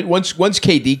 Especially once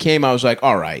KD came, I was like,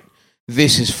 all right,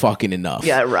 this is fucking enough.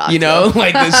 Yeah, rock. You know,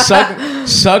 like the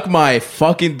suck my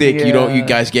fucking dick. You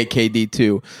guys get KD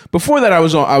too. Before that, I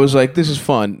was like, this is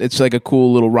fun. It's like a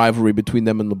cool little rivalry between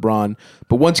them and LeBron.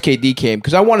 But once KD came,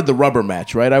 because I wanted the rubber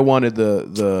match, right? I wanted the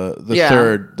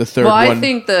third Well, one. I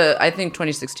think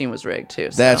 2016 was rigged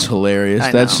too. So. That's hilarious.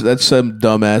 I know. That's some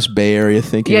dumbass Bay Area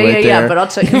thinking yeah, right there. But I'll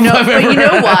tell you, but you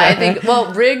know why? I think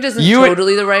rigged isn't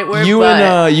totally the right word. You but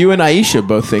and Aisha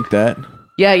both think that.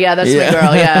 yeah, that's my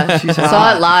girl. Yeah,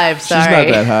 saw it live. Sorry, She's not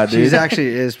that hot, dude. She's actually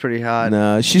is pretty hot.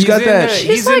 No, she's He's got in that. the- She's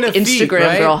He's in like the feet, Instagram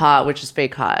right? girl hot, which is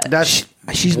fake hot. That's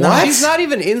She's What? not. She's not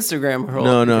even Instagram girl.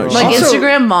 No. Like Also,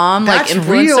 Instagram mom, like that's influencer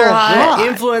real hot.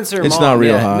 hot. Influencer It's mom. not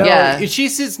real yeah. hot. No, Yeah. she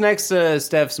sits next to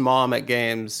Steph's mom at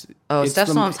games. Oh, It's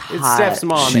Steph's mom's It's hot. Steph's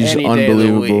mom She's any day of the week.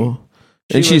 unbelievable,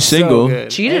 and She she's looks so single. good.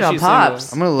 Cheated And on she's Pops.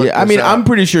 single. I'm gonna look. Yeah, I this mean, up. I'm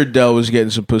pretty sure Dell was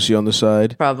getting some pussy on the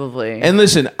side. Probably. And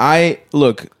listen,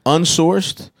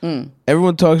 unsourced.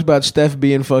 Everyone talks about Steph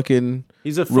being fucking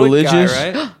He's a foot religious.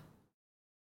 guy, right?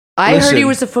 I heard he listen.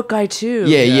 was a foot guy too.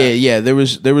 Yeah. There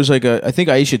was like I think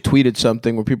Aisha tweeted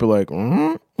something where people were like,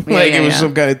 like it was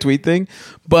some kind of tweet thing.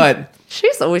 But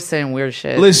She's always saying weird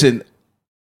shit. listen,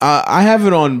 I have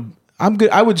it on. I'm good.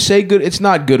 I would say good. It's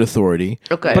not good authority.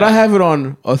 Okay. But I have it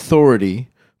on authority.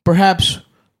 Perhaps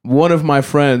one of my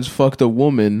friends fucked a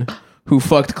woman who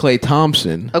fucked Klay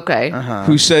Thompson. Okay.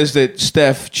 Who says that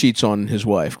Steph cheats on his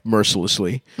wife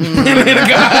mercilessly?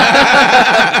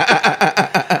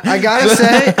 I gotta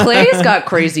say, Clay's got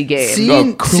crazy game.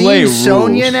 Oh, Clay seeing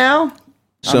Sonya rules. now.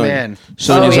 in.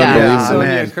 Sonya's Oh, yeah. unbelievable. Sonya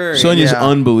man. Curry. Sonya's Yeah.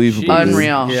 unbelievable. dude.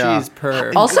 Unreal. Yeah. She's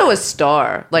per. Also a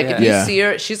star. Like if you Yeah. see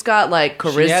her, she's got like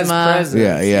charisma. She has presence.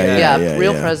 Yeah,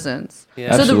 real yeah. presence.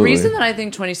 Yeah. So the Absolutely. reason that I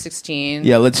think 2016.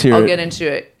 Yeah, let's hear I'll it. get into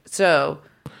it. So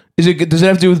Is it? Does it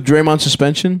have to do with Draymond's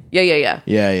suspension? yeah.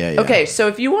 Yeah. Okay, so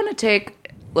if you want to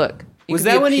take look, you Was could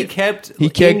be that a when he pu- kept He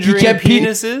kept injuring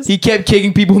penises? He kept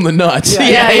kicking people in the nuts.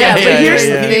 Yeah, but here's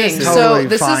yeah. the thing. Penises. So Totally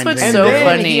this is fine, what's James. and so then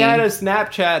funny. he had a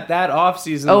Snapchat that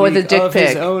offseason Oh, with week a dick of pic.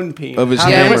 his own penis. Of his How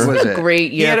yeah, it big was, was a it?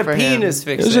 great he year had a for penis him.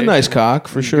 fixation. It was a nice cock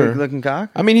for sure. Good looking cock.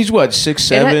 I mean, he's what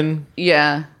 6'7",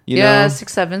 Yeah. You yeah, know?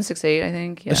 6'7", 6'8", I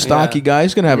think. Yeah. a stocky guy.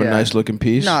 He's gonna have a Yeah. nice looking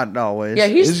piece. Not always. Yeah,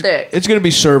 he's thick. It's gonna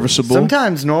be serviceable.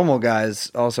 Sometimes normal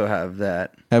guys also have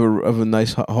that. Have a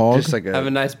nice hog. Just like Have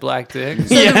a nice black dick. So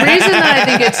the reason that I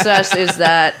think it's sus is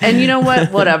that, and you know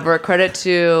what? Whatever. Credit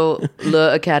to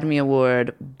the Academy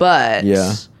Award, but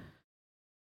Yeah.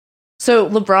 So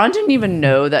LeBron didn't even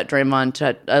know that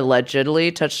Draymond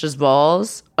allegedly touched his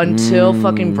balls until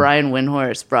fucking Brian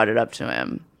Windhorst brought it up to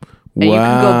him. And you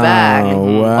can go back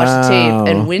and watch the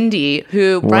tape. And Windy,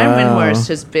 who Brian Windhorst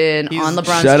has been on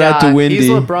LeBron's Shout out to job. Windy. He's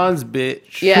LeBron's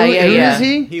bitch. Yeah, Who yeah. is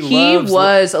he? He He loves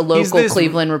was a he's local this-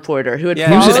 Cleveland reporter who had Yeah,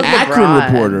 He was followed an Akron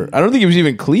LeBron. reporter. I don't think he was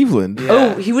even Cleveland.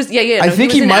 Oh, he was. Yeah. I no,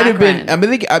 think was he in might have been.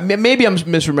 Akron. I mean, maybe I'm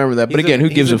misremembering that. But He's again, who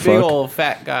he's gives a big fuck? old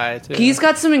fat guy too. He's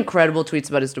got some incredible tweets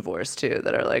about his divorce too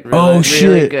that are like really, Oh, really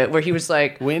shit. good. Where he was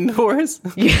like, Windhorse.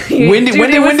 When did Dude,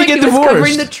 it was Wendy like get he was divorced?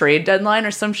 covering the trade deadline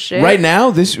or some shit. Right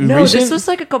now, this No, recent? this was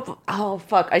like a couple. Oh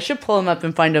fuck! I should pull him up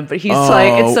and find him. But he's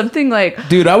like, it's something like,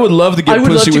 Dude, I would love to get I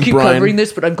would love pussy to with keep Brian. covering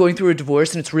this, but I'm going through a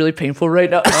divorce and it's really painful right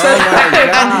now.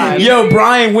 Yo,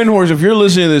 Brian Windhorst, if you're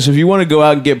listening to this, if you want to go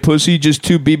out and get pussy, just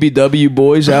two BBW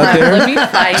boys out there, Let me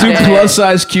find two it. plus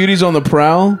size cuties on the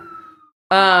prowl.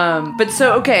 But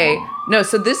so okay, no.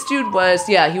 So this dude was,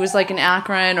 he was like in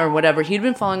Akron or whatever. He'd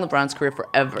been following LeBron's career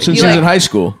forever. Since He, he was like, in high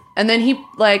school. And then he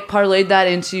like parlayed that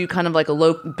into kind of like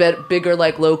a bigger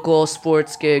like local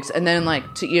sports gigs, and then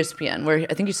like to ESPN, where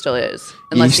I think he still is,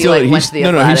 unless he like went to the no,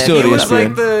 Athletic. he's still at He was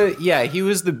ESPN. like he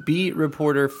was the beat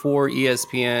reporter for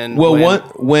ESPN. Well,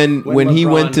 when when he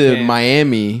LeBron went to came.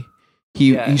 Miami,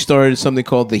 he started something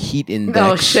called the Heat Index.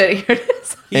 Oh shit! Here it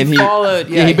is. And he followed.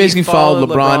 he basically followed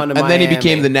LeBron, to and then he Miami.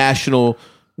 became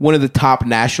one of the top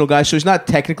national guys. So he's not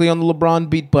technically on the LeBron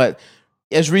beat, but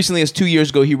as recently as 2 years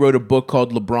ago, he wrote a book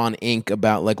called LeBron Inc.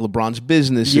 about like LeBron's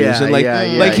businesses Yeah, and like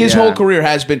yeah, his yeah. whole career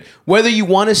has been. Whether you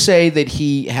want to say that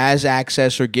he has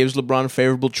access or gives LeBron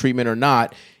favorable treatment or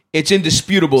not, it's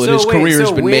indisputable that his career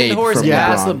has been made Windhorst from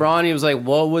asked LeBron. LeBron. He was like,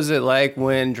 "What was it like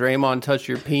when Draymond touched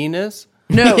your penis?"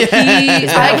 No, I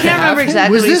can't remember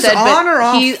exactly Was what he this said, on or but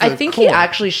off I the think he court?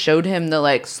 actually showed him the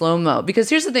like slow mo. Because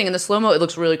here's the thing: in the slow mo, it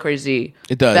looks really crazy.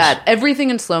 It does. Bad. Everything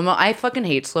in slow mo. I fucking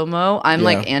hate slow mo. I'm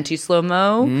like anti slow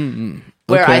mo.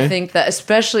 Where Okay. I think that,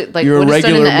 especially like You're a what it's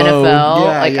done in the regular mo. NFL,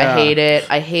 Yeah, like yeah. I hate it.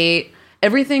 I hate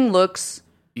everything looks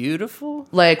Beautiful,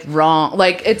 like wrong.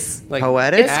 Like it's like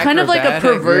Poetic? it's kind of like a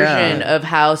acrobatic. perversion Yeah. of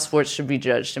how sports should be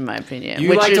judged, in my opinion. You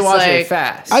which like is to watch like, it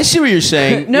fast. I see what you're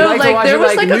saying. No, You like to like watch there it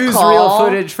was like a newsreel call.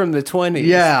 footage from the 20s.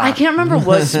 Yeah. I can't remember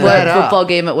what Sped up. football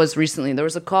game it was recently. There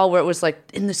was a call where it was like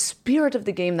in the spirit of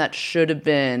the game that should have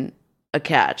been a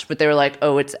catch, but they were like,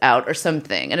 "Oh, it's out" or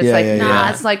something, and it's Yeah, like, yeah, nah, yeah.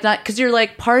 it's like not because you're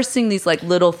like parsing these like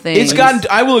little things. It's gotten.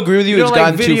 I will agree with you. You It's don't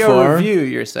like gotten too video far. review.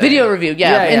 You're saying video review, in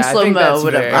I slow think mo, that's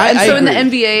whatever. fair. And I so in the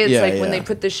agree. NBA, it's Yeah, like when yeah. they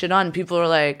put this shit on, people are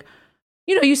like,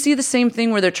 you see the same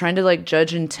thing where they're trying to like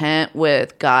judge intent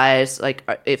with guys, like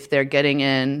if they're getting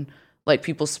in like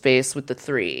people's space with the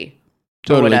three. Or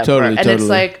Totally, whatever. totally, And totally. it's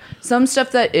like some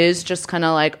stuff that is just kind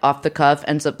of like off the cuff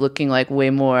ends up looking like way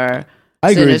more I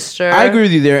agree. sinister. I agree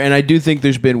with you there, and I do think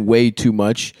there's been way too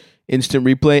much instant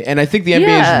replay, and I think the NBA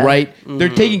Yeah. is right. They're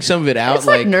taking some of it out. It's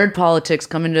like nerd politics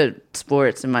coming to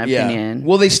sports, in my yeah. opinion.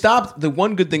 Well, they stopped. The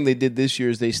one good thing they did this year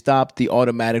is they stopped the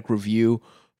automatic review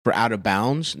for out of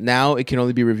bounds. Now it can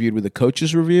only be reviewed with a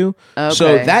coach's review. So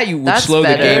Okay. that you would That's slow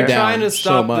better. the game They're down trying to so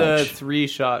stop the much.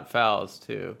 3-shot fouls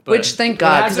too. But Which, thank it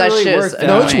God, 'cause hasn't that shit is worked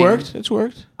No, out. it's annoying. worked. It's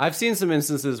worked. I've seen some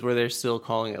instances where they're still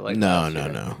calling it like No, that, no,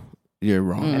 too. no. You're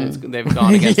wrong. And they've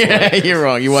gone against the Yeah, Lakers. you're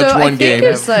wrong. You So watched I one think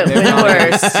game. it's like They've gone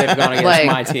Windhorst. against Like-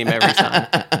 my team every time.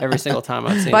 Every single time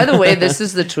I've seen By it. the way, this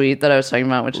is the tweet that I was talking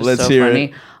about, which is Let's so hear funny.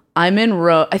 it. I'm in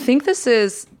Rome. I think this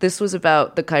was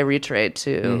about the Kyrie trade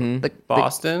to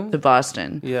Boston? to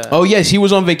Boston. Yeah. Oh yes, he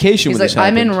was on vacation He's when like, this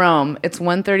I'm happened. in Rome. It's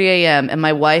 1:30 a.m. and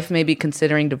my wife may be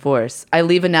considering divorce. I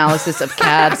leave analysis of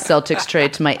Cavs Celtics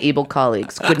trade to my able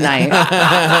colleagues. Good night.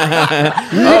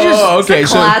 Oh, okay.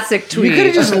 So Classic tweet. You could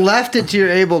have just left it to your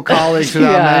able colleagues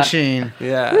without Yeah. mentioning.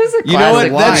 Yeah. This is a you know what?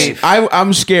 classic wife.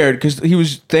 I'm scared because he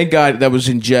was. Thank God that was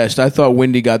in jest. I thought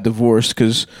Wendy got divorced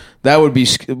because that would be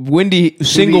Wendy.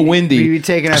 Single Wendy. we'd be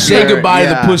taking after say her, goodbye to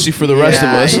yeah. the pussy for the rest of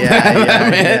Yeah, us.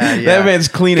 That man's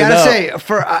cleaning Gotta up. say,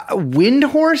 for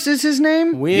Windhorse is his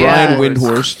name. Brian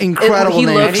Windhorse. Incredible He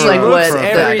name. looks for- like for what a the-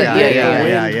 fat the- guy.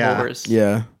 yeah.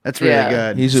 Yeah, That's really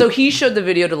good. He's So he showed the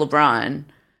video to LeBron,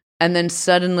 and then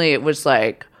suddenly it was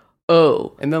like,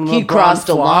 oh, And then he LeBron crossed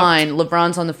a flopped. line.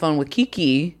 LeBron's on the phone with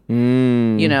Kiki,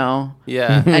 you know,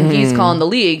 Yeah. and he's calling the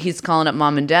league. He's calling up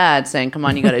mom and dad saying, come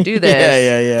on, you got to do this.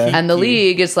 yeah. And the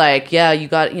league is like, yeah, you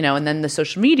got, you know, and then the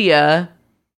social media,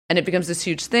 and it becomes this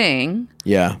huge thing.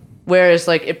 Yeah. Whereas,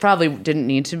 like, it probably didn't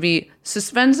need to be.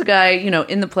 Suspends a guy, you know,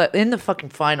 in the fucking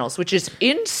finals, which is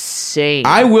insane.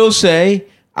 I will say,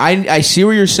 I see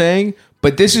what you're saying,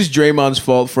 but this is Draymond's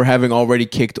fault for having already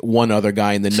kicked one other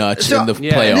guy in the nuts So, in the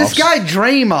yeah. playoffs. This guy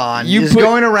Draymond You is put-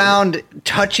 going around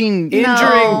touching,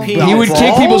 Injuring people. he would balls?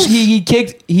 kick people's.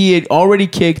 He had already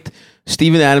kicked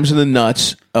Steven Adams in the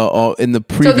nuts in the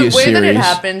so previous the way series. that it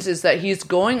happens is that he's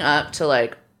going up to,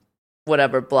 like,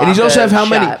 whatever block. And he's also a have how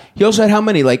many? shot. He also had how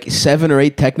many? Like 7 or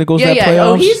 8 technicals that Yeah. playoffs.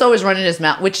 Oh, he's always running his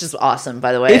mouth, which is awesome,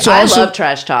 by the way. It's I awesome. love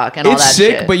trash talk and all It's that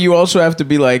sick, shit. but you also have to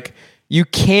be like, you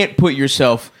can't put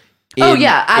yourself. Oh,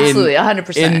 yeah, absolutely,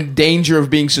 100%. in danger of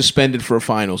being suspended for a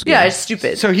finals game. yeah, it's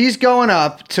stupid. So he's going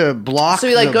up to block So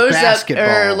he like the goes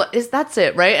basketball. up, that's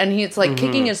it, right? And he's like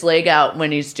kicking his leg out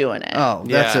when he's doing it. Oh,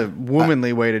 that's Yeah. a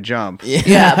womanly way to jump.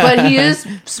 Yeah, but he is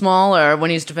smaller when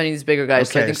he's defending these bigger guys.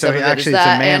 so I Okay, think so some of it actually is it's a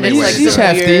that, and manly it's way like to he's some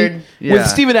hefty. weird. Yeah. With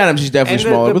Steven Adams, he's definitely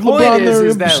And smaller. the With point LeBron, is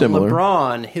they're that similar.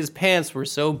 LeBron, his pants were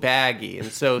so baggy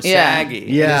and so Yeah. saggy.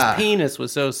 Yeah. And his penis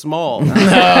was so small.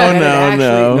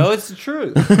 No, No, it's the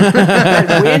truth.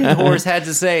 And Windhorse had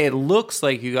to say, it looks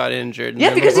like you got injured. And Yeah,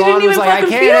 then because he LeBron didn't was even like, I fucking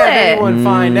can't feel have it. anyone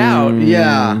find out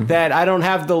Yeah. that I don't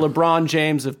have the LeBron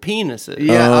James of penises.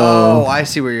 Yeah. Oh, I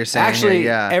see what you're saying. Actually, here.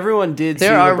 Yeah. everyone did There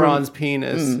see are LeBron's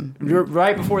penis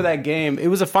right before that game. It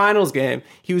was a finals game.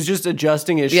 He was just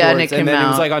adjusting his Yeah, shorts, and it came then it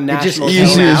was out. like on It just national came You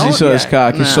see, out? you saw his Yeah.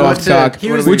 cock, his soft What's it? cock,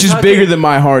 He was which is tucking- bigger than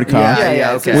my hard cock. Yeah,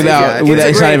 Yeah, okay. it's- Without, yeah, without, a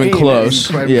it's not great even penis.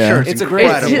 close. I'm Yeah. sure It's a great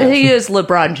incredible. He is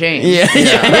LeBron James. Yeah.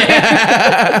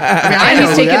 I And know he's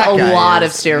who taken that a guy lot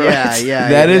is. of steroids. Yeah.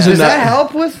 That is Does enough- that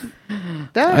help with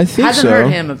that? I think Hasn't so. hurt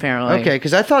him apparently. Okay,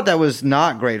 because I thought that was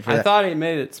not great for I that. thought he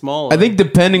made it smaller. I think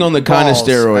depending on the kind of Balls,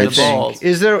 I steroids. think. balls.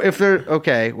 Is there if there?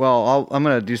 Okay, well, I'm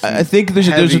gonna do some. I think there's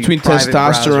a difference heavy between private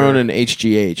testosterone browser. and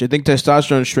HGH. I think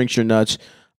testosterone shrinks your nuts.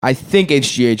 I think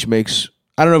HGH makes.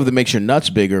 I don't know if it makes your nuts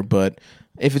bigger, but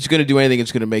if it's going to do anything,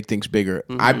 it's going to make things bigger.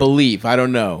 I believe. I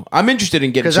don't know. I'm interested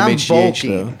in getting because some I'm HGH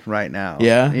bulking though. right now.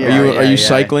 Yeah? Are you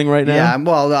cycling right now?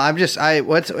 Yeah. I'm just.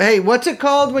 What's it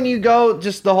called when you go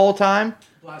just the whole time?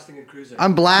 Blasting and cruising.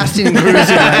 I'm blasting and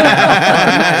cruising right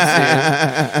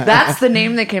That's the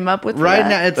name they came up with. now. for Right that?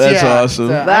 now, it's That's yeah, awesome.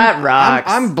 so That rocks.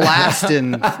 I'm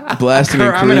blasting. Blasting and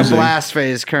I'm in a cruising. blast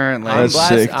phase currently. That's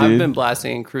sick, I've dude. been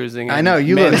blasting and cruising. I know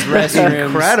you look men's restrooms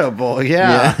incredible.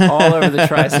 Yeah. all over the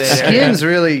tri-state area. Skin's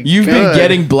really. You've been good.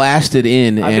 getting blasted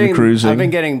in and cruising. I've been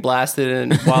getting blasted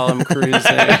in while I'm cruising.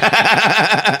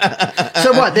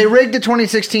 So what? They rigged the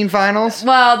 2016 finals.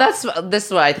 Well, this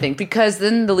is what I think, because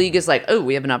then the league is like, oh,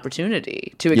 we have an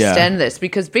opportunity to extend this,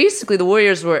 because basically the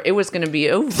Warriors it was going to be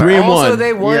over. 3-1. Also,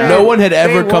 they wanted, No one had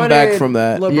ever they come back wanted from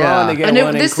that. LeBron Yeah. to get And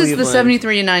one in this is the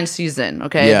Cleveland. 73-9 season.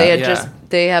 Okay, Yeah. they had Yeah.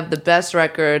 they have the best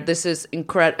record. This is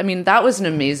incredible. I mean, that was an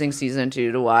amazing season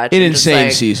too to watch. An And just, insane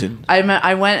like, season.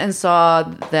 I went and saw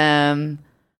them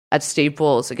at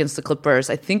Staples against the Clippers.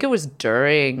 I think it was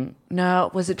during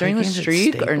was it during the games at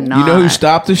streak or Staples? not? You know who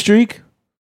stopped the streak?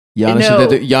 Giannis No,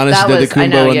 Giannis that was- I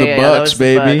know, Antetokounmpo and yeah, the yeah, that Bucks, was the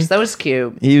baby. Bucks. That was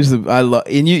cute. He was the I love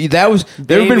and you there have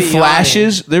been Baby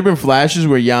flashes. There have been flashes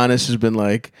where Giannis has been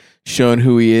like showing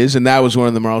who he is, and that was one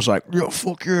of them where I was like, "Yo,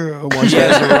 fuck yeah, I want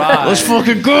that. Let's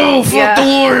fucking go, fuck Yeah. the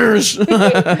Warriors."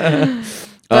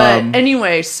 But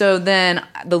anyway, so then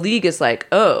the league is like,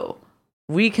 oh,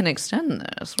 we can extend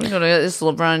this. We're gonna this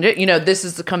LeBron. This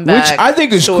is the comeback. Which I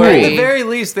think is story. cool. At the very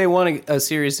least, they want a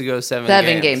series to go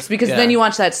seven games because Yeah. then you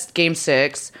watch that game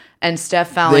 6 and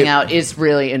Steph fouling They- out is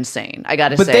really insane. I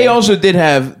gotta But say. they also did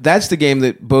have. That's the game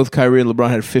that both Kyrie and LeBron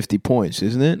had 50 points,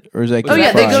 isn't it? Or is that? Oh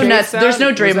yeah, they go 5? nuts. There's no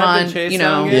Was that the Draymond. Chase You know.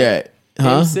 Down game? Yeah.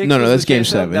 Huh? six No, was that's the game game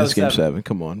seven? 7. That That's was game seven. 7.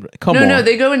 Come on. Come No, on. no,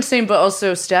 they go insane, but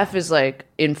also Steph is like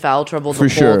in foul trouble the For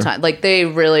whole sure. time. Like they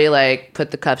really like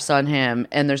put the cuffs on him,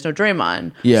 and there's no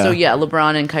Draymond. Yeah. So yeah,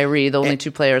 LeBron and Kyrie, the only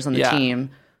two players on the Yeah.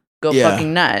 team, go Yeah.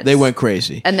 fucking nuts. They went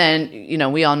crazy. And then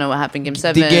we all know what happened game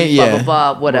 7. game- blah yeah.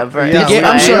 blah blah. Whatever. Yeah, It's we-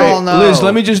 I'm fine. we all sorry, know. Liz.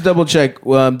 Let me just double check.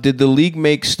 Did the league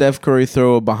make Steph Curry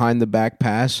throw a behind the back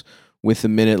pass with a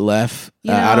minute left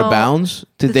out of know, bounds?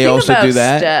 Did The they thing also about do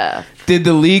that? Steph, Did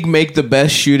the league make the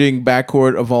best shooting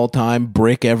backcourt of all time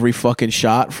brick every fucking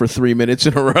shot for 3 minutes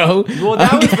in a row? Well,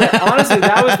 that was honestly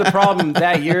that was the problem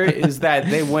that year is that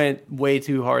they went way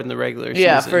too hard in the regular season.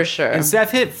 Yeah, for sure. And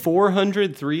Steph hit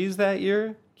 400 threes that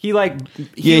year. He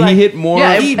He hit more.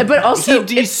 yeah, he- but also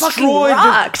he it fucking destroyed the-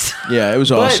 rocked. Yeah, it was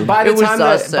But awesome. by the It was time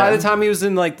awesome. by the time he was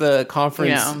in like the conference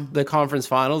Yeah. the conference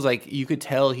finals, like you could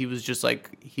tell he was just like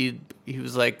he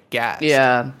was like gassed.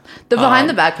 Yeah, the behind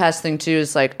the back pass thing too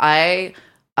is like I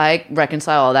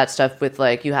reconcile all that stuff with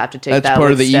like you have to take That's that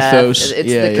part with of the Steph. ethos. It's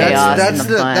Yeah, the yeah. chaos That's and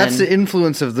the fun. that's the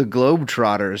influence of the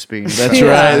Globetrotters being. That's shown,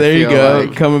 right. I There you feel go.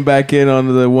 like. Coming back in on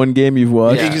the one game you've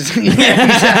watched. Exactly.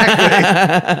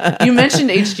 You mentioned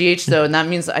HGH though, and that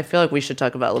means I feel like we should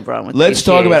talk about LeBron with Let's HGH.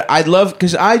 talk about it. I'd love,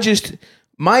 because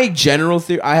my general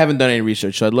theory, I haven't done any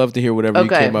research, so I'd love to hear whatever you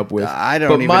Okay. came up with. I don't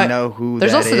But even know who.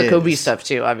 There's that also the Kobe is. stuff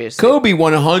too, obviously. Kobe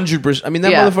 100%. I mean,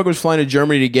 that Yeah. motherfucker was flying to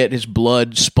Germany to get his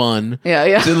blood spun. Yeah,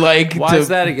 yeah. To like, Why is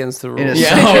that against the In a rules?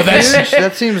 Yeah, centrifuge? that's-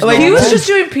 that seems Like, He normal. was just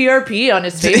doing PRP on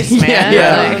his face, man.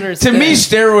 yeah. I Like, don't To me,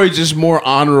 understand. steroids is more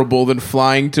honorable than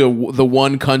flying to the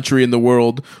one country in the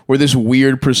world where this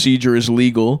weird procedure is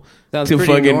legal Sounds to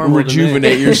pretty fucking normal to me.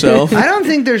 rejuvenate yourself. I don't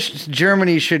think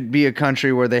Germany should be a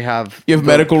country where they have. You have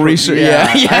medical research.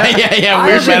 Yeah, yeah. I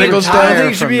Weird don't medical think- I don't stuff.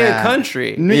 think it should be from a that.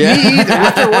 country. Me Yeah. either.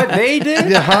 After what they did,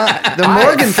 The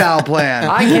Morgenthau plan.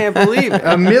 I can't believe it.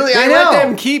 A million. They I know. let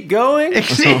them keep going.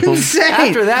 It's insane.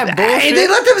 After that bullshit. They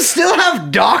let them still have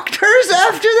doctors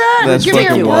after that. That's Give me a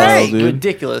fucking break. wild, dude.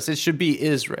 Ridiculous. It should be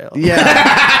Israel. Yeah.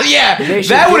 Yeah, They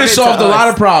should that give would have it to solved a lot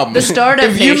us. of problems. The Stardom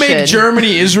If you make Nation.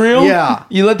 Germany Israel, Yeah.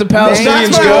 you let the That's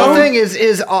Palestinians my whole go. thing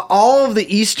is all of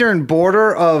the eastern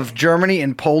border of Germany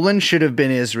and Poland should have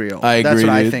been Israel. I That's agree,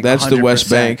 what I dude. think. That's the West 100%.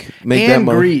 Bank. Make and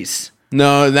that Greece.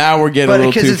 No, now we're getting a But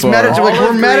little because too it's far.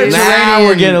 we're Mediterranean. Now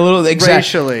we're getting a little exactly.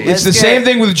 racially. It's Let's the same get-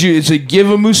 thing with Jews. It's like give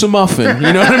a moose a muffin.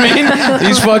 You know what I mean?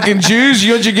 These fucking Jews,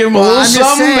 you give them a Well, little I'm just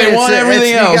something. saying, They it's want a-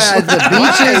 everything it's- else. you guys, the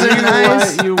beaches are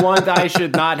nice. You want I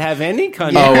should not have any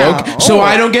country. Oh, Yeah. okay. So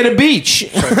I don't get a beach. You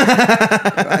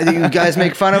guys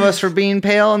make fun of us for being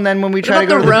pale, and then when we try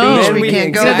to about go to the the beach, Rhone? we We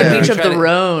can't go exactly. the there. beach of Try the to-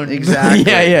 Rhone. Exactly.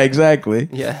 yeah, exactly.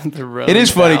 Yeah, the Rhone It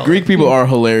is funny. Valley. Greek people are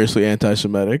hilariously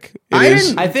anti-Semitic. It I is.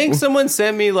 didn't- I think someone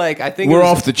sent me like I think We're it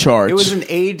was, off the charts. It was an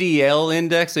ADL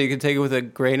index, so you could take it with a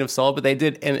grain of salt. But they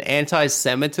did an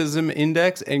anti-Semitism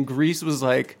index, and Greece was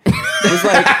like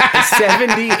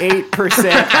 78%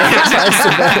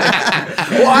 anti-Semitic.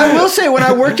 Well, I will say when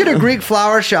I worked at a Greek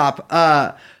flower shop,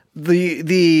 an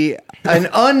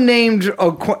unnamed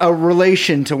a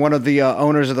relation to one of the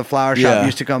owners of the flower shop Yeah.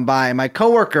 used to come by, and my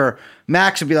coworker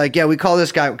Max would be like, "Yeah, we call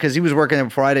this guy," because he was working there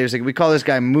before I did. He was like, "We call this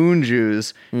guy Moon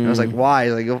Jews." And I was like, "Why?"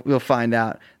 He's like, "You'll find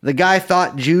out." The guy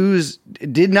thought Jews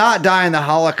did not die in the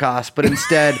Holocaust, but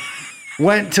instead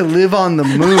went to live on the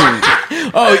moon.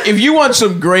 Oh, if you want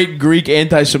some great Greek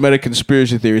anti-Semitic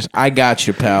conspiracy theories, I got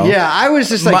you, pal. Yeah, I was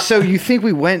just like, "So you think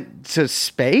we went to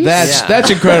space?" That's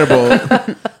incredible.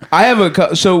 I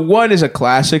have so one is a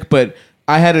classic, but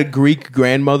I had a Greek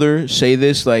grandmother say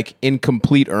this like in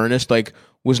complete earnest, like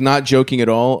was not joking at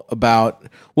all about.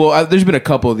 Well, there's been a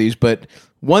couple of these, but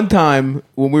one time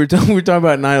when we were talking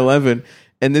about 9/11,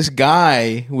 and this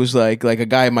guy was like a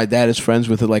guy my dad is friends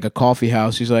with at like a coffee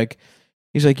house. He's like,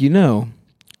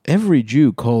 every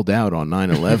Jew called out on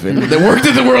 9/11 that worked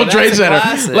at the World That's Trade a Center.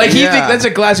 classic. Like he Yeah. think that's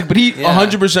a classic, but he Yeah.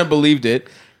 100% believed it.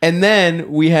 And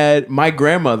then we had my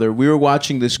grandmother. We were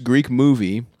watching this Greek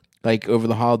movie like over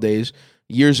the holidays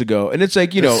years ago, and it's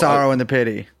like The sorrow and the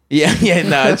pity. yeah,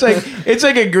 no, it's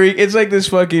like a Greek. It's like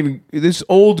this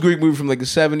old Greek movie from like the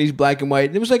 70s, black and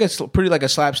white. It was like pretty like a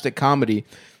slapstick comedy.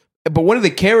 But one of the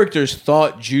characters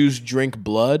thought Jews drink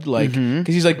blood, like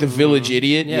because he's like the village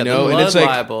idiot, Yeah, you know. the And it's blood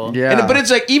like, libel. Yeah. but it's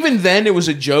like even then it was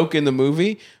a joke in the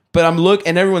movie. But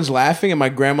and everyone's laughing, and my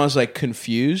grandma's like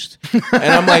confused, and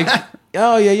I'm like,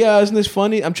 oh yeah, isn't this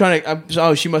funny?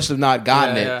 She must have not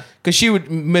gotten Yeah. it because she would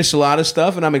miss a lot of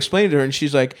stuff, and I'm explaining to her, and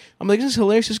she's like, I'm like, this is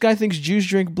hilarious. This guy thinks Jews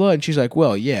drink blood, and she's like,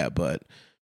 well, yeah, but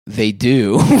they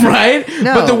do, right?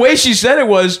 No. But the way she said it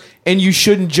was, and you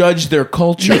shouldn't judge their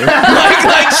culture.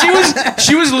 like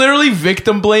she was literally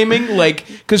victim blaming, like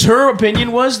because her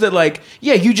opinion was that like,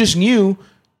 yeah, you just knew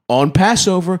on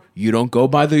Passover, you don't go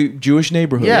by the Jewish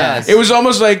neighborhood. Yes. It was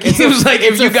almost like if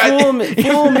you guys.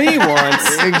 fool me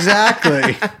once.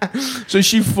 Exactly. So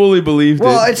she fully believed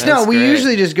Well, it. it's That's we great.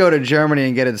 usually just go to Germany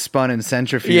and get it spun in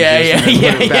centrifuges. Yeah, yeah, and then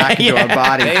yeah, put it back yeah, into yeah. our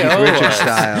body, They Keith owe Richards us.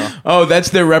 style. Oh, that's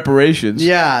their reparations.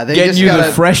 Yeah, they Getting just you the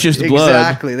gotta, freshest blood.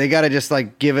 Exactly. They got to just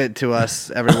like give it to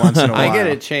us every once in a while. I get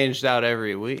it changed out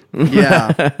every week.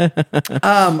 Yeah.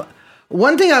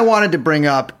 One thing I wanted to bring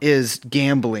up is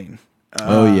gambling.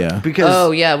 Oh yeah. Because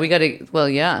Oh yeah, we gotta. Well,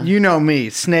 yeah. you know me,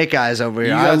 snake eyes over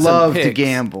here. You I got some love to picks.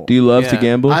 gamble. Do you love to Yeah.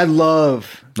 gamble? I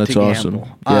love That's to awesome.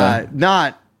 gamble. Yeah.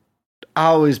 Not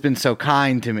always been so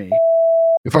kind to me.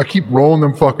 If I keep rolling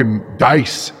them fucking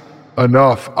dice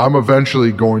enough, I'm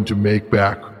eventually going to make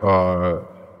back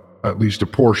at least a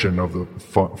portion of the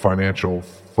financial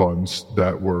funds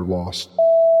that were lost.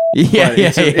 yeah, But yeah,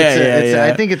 it's a- it's yeah, a- yeah, it's a- yeah.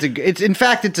 I think it's in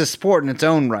fact it's a sport in its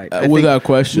own right. I think without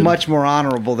question. much more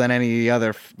honorable than any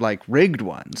other like rigged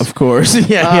ones. Of course.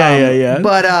 Yeah.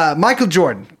 But Michael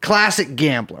Jordan, classic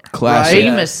gambler, Classic. right?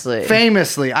 Famously.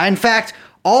 Famously, in fact,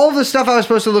 all of the stuff I was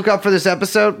supposed to look up for this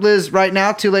episode, Liz, right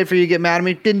now, too late for you to get mad at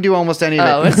me, didn't do almost any of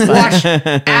Oh, it. it's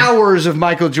Watch hours of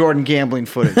Michael Jordan gambling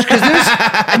footage because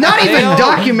there's not even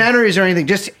documentaries or anything,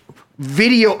 just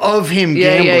video of him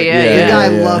Yeah, gambling. yeah, The yeah.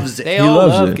 guy Yeah. loves it. They He all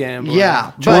loves love it. gambling.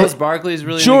 Yeah, Charles but- Barkley's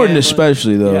really into Jordan gambling.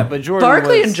 especially though. Yeah, but Jordan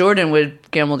Barkley was- and Jordan would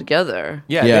gamble together.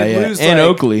 Yeah, yeah, they'd yeah. lose And like,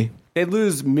 Oakley. They'd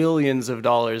lose millions of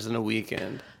dollars in a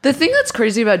weekend. The thing that's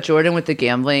crazy about Jordan with the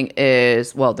gambling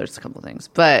is, well, there's a couple things,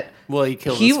 but Well, he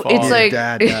killed his father. it's like,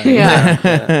 Dad died.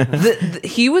 yeah,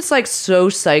 he was like so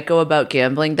psycho about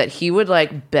gambling that he would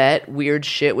like bet weird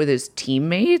shit with his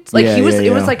teammates. Like Yeah, it was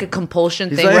yeah. like a compulsion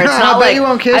thing like, where it's "I not bet like you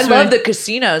won't kiss I love me." the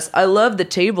casinos, I love the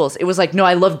tables. It was like, no,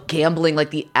 I love gambling, like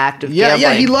the act of Yeah,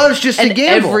 gambling. he loves just to and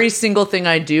gamble. every single thing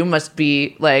I do must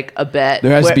be like a bet.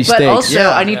 There has to be but stakes. also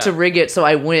Yeah. I need to rig it so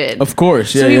I win. Of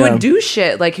course, So yeah, he yeah. would do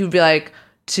shit like he would be like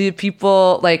to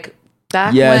people like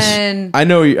back Yes. when I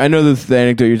know the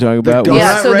anecdote you're talking about. donut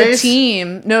yeah, so race? the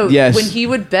team, no, Yes. when he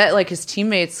would bet like his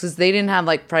teammates, because they didn't have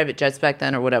like private jets back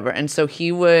then or whatever, and so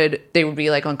they would be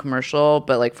like on commercial,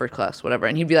 but like first class, whatever,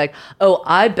 and he'd be like, "Oh,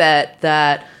 I bet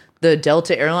that the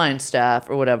Delta Airlines staff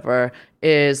or whatever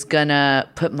is gonna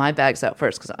put my bags out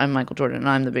first because I'm Michael Jordan and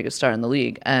I'm the biggest star in the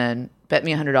league, and bet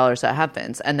me $100 that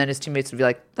happens." And then his teammates would be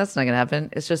like, "That's not gonna happen.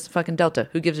 It's just fucking Delta.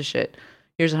 Who gives a shit?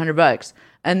 Here's $100."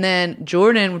 And then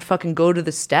Jordan would fucking go to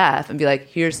the staff and be like,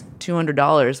 "Here's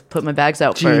 $200. Put my bags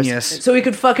out Genius. first, so he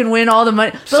could fucking win all the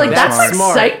money." But like that's like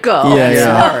smart. psycho. Yeah,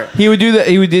 yeah. Smart. He would do that.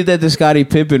 He would do that to Scottie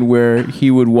Pippen, where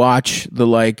he would watch the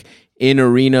like in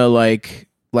arena like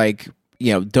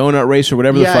donut race or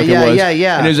whatever the Yeah, fuck yeah, it was.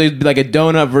 yeah. And it was like a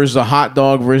donut versus a hot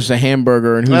dog versus a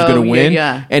hamburger, and who's Oh, gonna yeah, win?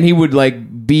 yeah. And he would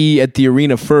like be at the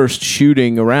arena first,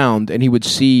 shooting around, and he would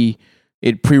see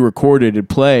it pre-recorded at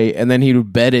play, and then he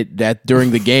would bet it that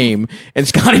during the game, and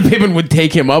Scottie Pippen would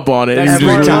take him up on it. That's It's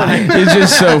just- smart money. It's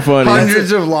just so funny.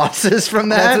 Hundreds of losses from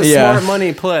that. That's a Yeah. smart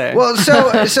money play. Well,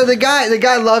 so the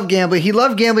guy loved gambling. He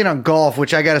loved gambling on golf,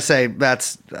 which I gotta say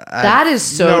That is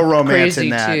so no romance crazy in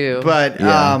that. too. But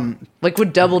Yeah. Like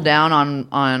would double down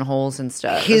on holes and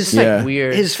stuff. His It's just, like Yeah.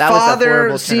 weird. his That was a father horrible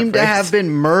turn of seemed to phrase. have been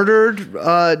murdered due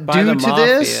the to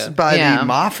this mafia. by Yeah. the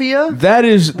mafia. That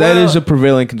is Well, a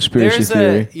prevailing conspiracy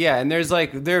theory. and there's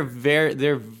like there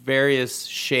are various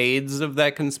shades of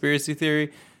that conspiracy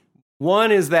theory.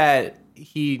 One is that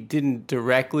he didn't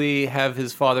directly have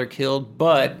his father killed,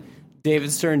 but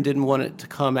David Stern didn't want it to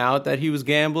come out that he was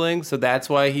gambling, so that's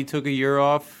why he took a year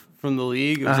off from the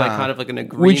league. It was like kind of like an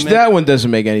agreement. Which that one doesn't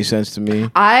make any sense to me.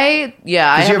 I you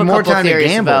have have a more couple time to theories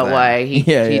gamble about then. why he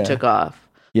Yeah. took off.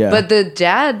 Yeah. But the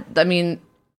dad, I mean,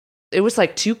 it was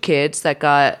like 2 kids that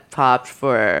got popped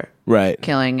for Right.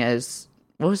 killing his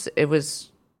it was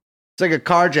It's like a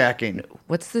carjacking.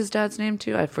 what's his dad's name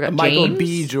too? I forgot. Michael James?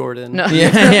 B. Jordan. No,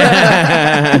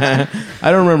 Yeah.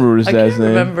 I don't remember his I dad's can't name.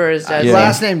 remember his dad's Yeah. name.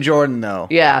 Last name Jordan though.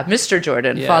 Yeah, Mr.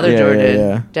 Jordan, Yeah. Father Yeah, Jordan,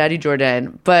 yeah. Daddy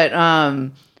Jordan. But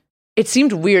it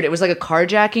seemed weird. It was like a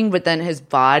carjacking, but then his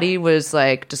body was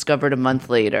like discovered a month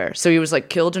later. So he was like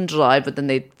killed in July, but then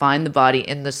they find the body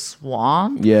in the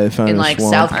swamp. Yeah, they found it in in a like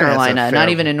swamp. South I think that's a Carolina, fair- not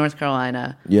even in North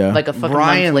Carolina. Yeah. like a fucking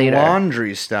Brian month later.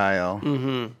 Laundrie style.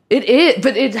 It is,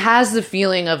 but it has the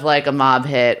feeling of like a mob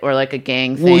hit or like a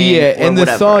gang thing. Well, yeah, or and the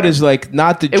whatever. thought is like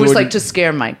not that it Jordan, was like to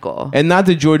scare Michael. and not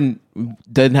that Jordan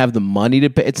doesn't have the money to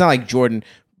pay. It's not like Jordan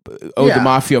owed Yeah. the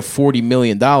mafia $40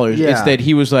 million. Yeah. It's that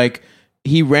he was like,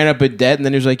 he ran up a debt, and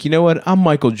then he was like, you know what? I'm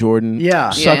Michael Jordan.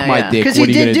 Yeah. Suck Yeah, my yeah. dick. Because What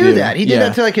he are you did gonna do that. He did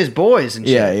that to like his boys and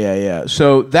shit. Yeah.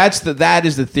 So that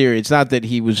is the theory. It's not that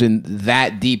he was in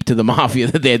that deep to the mafia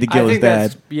that they had to I kill his think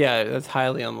dad. that's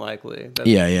highly unlikely. That,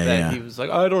 Yeah. He was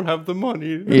like, I don't have the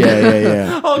money.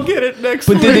 Yeah. I'll get it next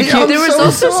But week. did the kid- There was so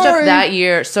also stuff sorry. that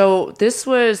year. So this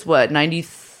was what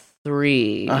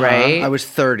 93, right? I was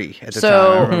 30 at the So,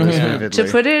 time. I remember this Yeah. vividly.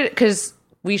 to put it, because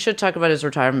we should talk about his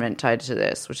retirement tied to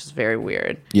this, which is very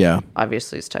weird. Yeah.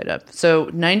 Obviously, it's tied up. So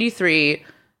 93,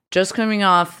 just coming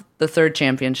off the third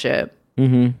championship,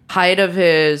 height of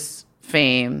his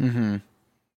fame.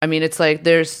 I mean, it's like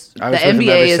there's the I was with him NBA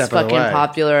every is step of the fucking way.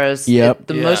 popular as Yep.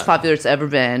 the Yeah. most popular it's ever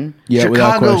been. Yeah,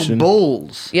 without Chicago question.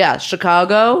 Bulls. Yeah,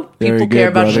 Chicago. Very People good, care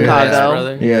about brother. Chicago. Yes,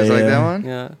 brother. You guys like yeah. that one?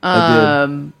 Yeah. I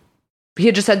did. He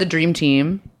had just had the dream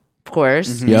team, of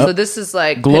course. Yep. So this is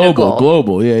like Global.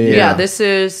 pinnacle. Yeah. Yeah, this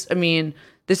is. I mean,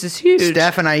 this is huge.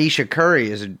 Steph and Aisha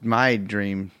Curry is my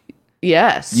dream.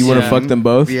 Yes. You want to Yeah. fuck them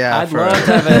both? Yeah, I'd for- love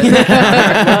to have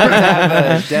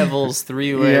a Devils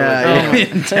three-way. Yeah,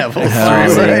 with Devils. Hell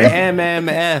three-way.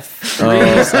 MMF.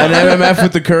 An MMF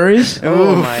with the Currys?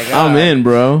 Oh my god. I'm in,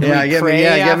 bro. Yeah, get me pray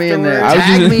in there.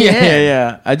 afterwards? Tag me in.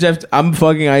 Yeah. I'm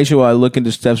fucking Aisha while I look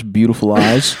into Steph's beautiful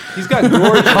eyes. He's got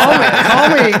gorgeous.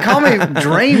 Call me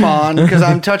Draymond because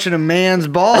I'm touching a man's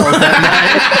balls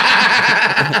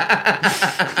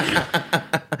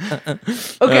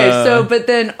Okay, so but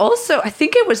then also I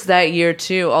think it was that year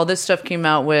too. All this stuff came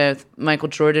out with Michael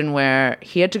Jordan where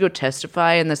he had to go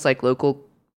testify in this like local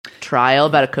trial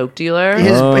about a coke dealer.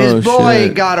 His Oh, boy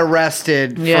shit. got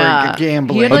arrested Yeah. for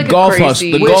gambling. He had, like, A golf crazy-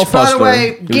 hustler. The Which, golf by the hustler way, he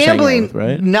was hanging out gambling with,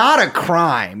 right? not a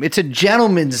crime. It's a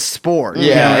gentleman's sport. you know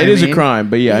Yeah, what it I is a mean? crime,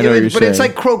 but yeah, I know what you're but saying. it's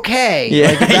like croquet. Yeah,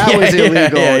 Like, that yeah, was yeah,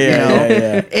 illegal. yeah, you yeah, know?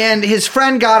 yeah. And his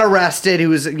friend got arrested, who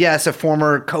was a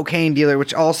former cocaine dealer,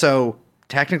 which also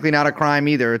technically not a crime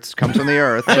either. It comes from the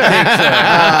earth. And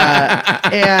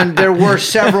there were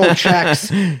several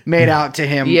checks made out to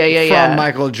him from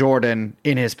Michael Jordan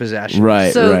in his possession.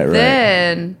 Right, So right.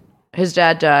 then his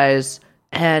dad dies,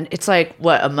 and it's like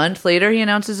what, a month later he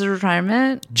announces his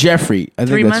retirement. Jeffrey. I think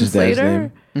 3 that's his months dad's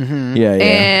later, name. Yeah.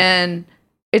 and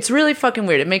it's really fucking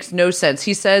weird. It makes no sense.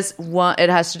 He says it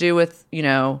has to do with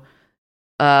the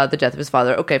death of his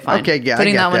father. Okay, fine. Okay, yeah,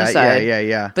 Putting I get that one that. aside.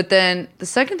 Yeah. But then the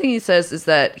second thing he says is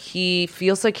that he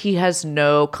feels like he has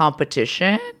no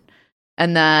competition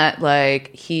and that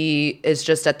like he is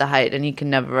just at the height and he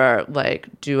can never like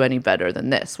do any better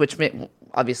than this, which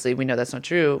obviously we know that's not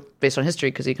true based on history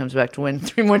because he comes back to win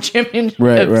 3 more championships.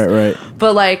 Right.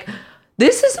 But like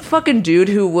this is a fucking dude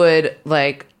who would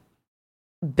like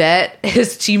bet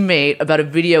his teammate about a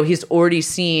video he's already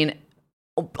seen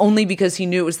only because he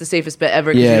knew it was the safest bet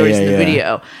ever because he'd already seen the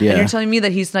video. Yeah. And you're telling me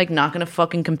that he's like not going to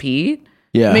fucking compete?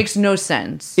 Yeah. It makes no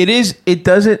sense. It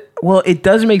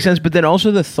doesn't make sense, but then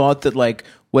also the thought that like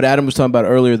what Adam was talking about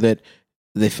earlier, that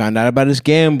they found out about his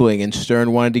gambling and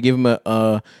Stern wanted to give him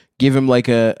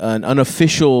an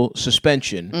unofficial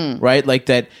suspension, right? Like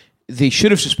that they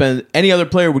should have suspended. Any other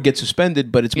player would get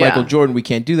suspended, but it's Michael Jordan. We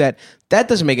can't do that. That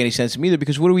doesn't make any sense to me either,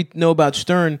 because what do we know about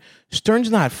Stern?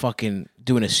 Stern's not fucking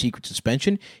doing a secret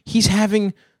suspension. He's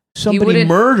having somebody wouldn't-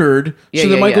 murdered so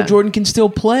that Michael Jordan can still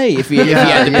play if he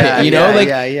had to pick, you know? If you're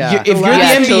the NBA,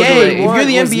 if you're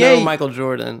the NBA, Michael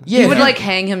Jordan. He would like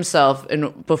hang himself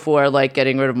before like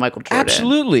getting rid of Michael Jordan.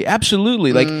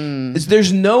 Absolutely. Like,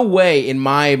 there's no way in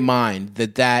my mind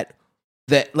that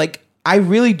like I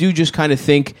really do just kind of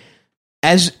think,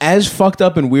 as fucked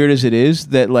up and weird as it is,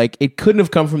 that like it couldn't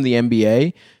have come from the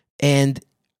NBA, and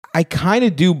I kind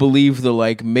of do believe the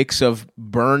like mix of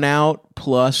burnout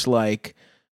plus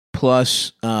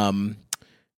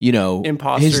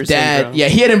Imposter his dad. syndrome. Yeah,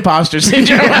 he had imposter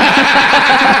syndrome.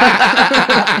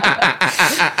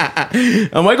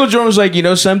 And Michael Jordan was like,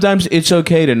 sometimes it's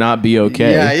okay to not be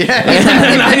okay.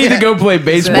 Yeah. I need to go play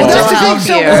baseball. Mental That's the thing. health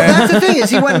So, here. that's the thing is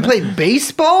he went and played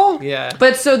baseball. Yeah.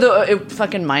 But so the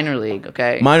fucking minor league,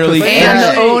 okay? Minor league, And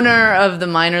Yeah. the owner of the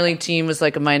minor league team was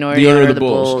like a minority the owner owner of the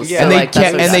Bulls, Yeah, and so, they like,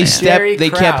 kept that's what Jerry they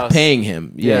kept Krause. paying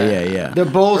him. Yeah. The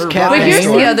Bulls kept. But here's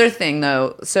paying the him. other thing,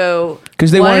 though. So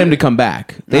Because they one- wanted him to come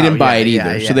back. They Oh, didn't buy yeah, it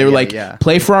either. yeah, So they were yeah, like, yeah.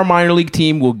 play for our minor league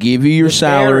team. We'll give you your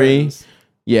salary. Barons.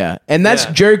 Yeah. And that's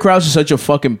Yeah. Jerry Krause is such a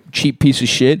fucking cheap piece of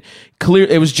shit. clear.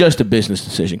 It was just a business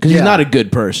decision because he's Yeah. not a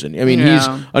good person. I mean,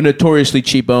 Yeah. he's a notoriously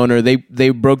cheap owner. They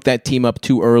broke that team up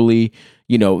too early.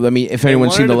 You know, I mean, if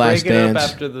anyone's seen The Last Dance,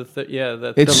 after the It's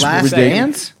The Last second-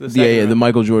 Dance? the yeah, second the one.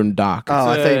 Michael Jordan doc. Oh,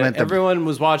 I thought you meant the. everyone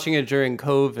was watching it during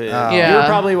COVID. Yeah. You were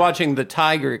probably watching The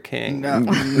Tiger King.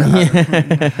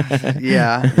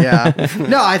 Yeah.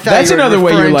 No, I thought That's you were another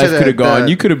way your referring to life the- could have gone. the-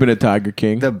 You could have been a Tiger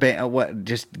King. what?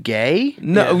 Just gay?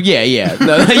 No, yeah.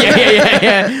 No,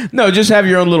 yeah. No, just have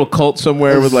your own little cult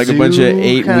somewhere with like a bunch of Zoo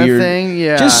 8 kinda weird thing?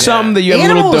 Yeah. Just some that you have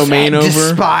a little Animals domain over.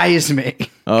 despise me.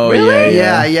 Oh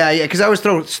Yeah. Because I always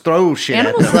throw shit. at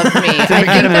Animals them. love me. I make think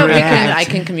them that react. I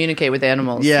can communicate with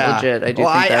animals. Yeah, Legit. I do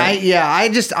well, think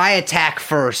that. I attack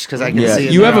first because I can Yeah, see.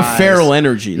 it you in have their a eyes. feral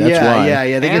energy. That's why.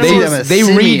 Yeah. They can see them as They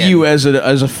read simian. you as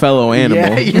a fellow animal.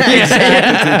 Yeah,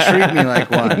 exactly. To treat me like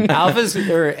one. Alphas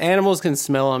or animals can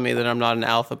smell on me that I'm not an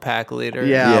alpha pack leader.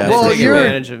 Yeah. Yeah. Well, They take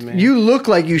advantage of me. you look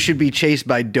like you should be chased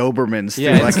by Dobermans through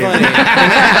Yeah, like it's an funny.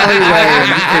 alleyway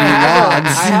in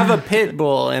logs. I have a pit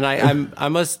bull, and I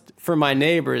must, for my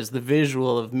neighbors, the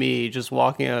visual of me just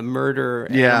walking a murder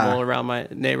Yeah. animal around my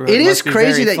neighborhood. It is must be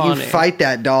crazy very that funny. you fight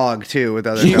that dog too with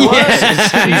other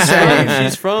dogs.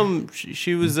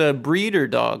 She was a breeder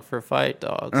dog for fight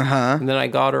dogs. And then I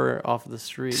got her off the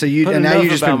street. So you But and now enough you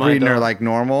just about been my breeding her dog. like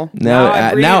normal. Now, Now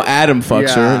I breed- now Adam fucks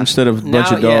Yeah. her instead of a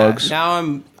bunch of dogs. Now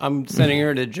I'm sending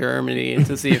her to Germany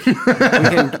to see if we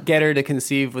can get her to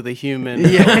conceive with a human.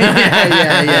 Yeah.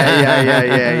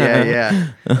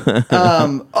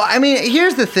 I mean,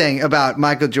 here's the thing about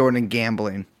Michael Jordan and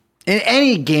gambling, and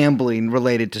any gambling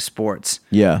related to sports.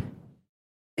 Yeah.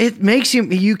 It makes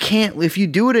you can't, if you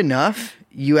do it enough,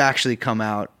 you actually come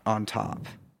out on top.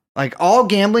 Like all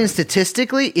gambling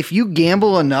statistically, if you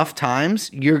gamble enough times,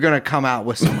 you're going to come out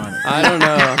with some money. I don't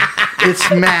know. It's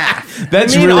math.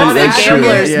 That's You mean really on that's average? true.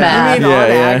 Gamblers Yeah. math. You mean Yeah, on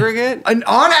yeah. aggregate? And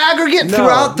on aggregate No,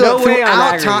 throughout the no way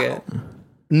on throughout aggregate.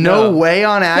 No way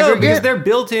on No, aggregate. because they're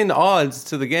built-in odds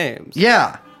to the games.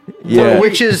 Yeah. Yeah.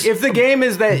 Which is If the game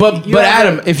is that, But you but have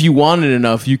Adam, if you want it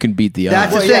enough, you can beat the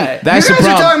that's odds. the thing. yeah. That's you the guys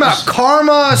are problem. talking about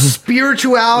karma,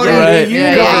 spirituality, Right.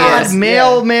 Yeah, God, yes.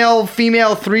 male,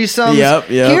 female threesomes. Yep.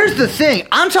 Here's the thing.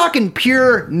 I'm talking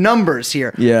pure numbers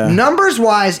here. Yeah. Numbers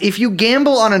wise, if you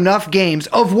gamble on enough games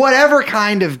of whatever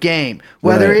kind of game,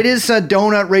 whether Right. it is a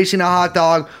donut racing a hot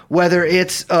dog, whether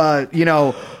it's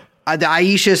the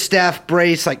Aisha Steph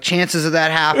brace, like chances of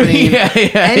that happening. Yeah,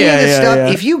 any of this stuff. yeah.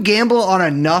 If you gamble on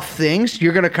enough things,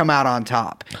 you're gonna come out on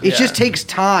top. It just takes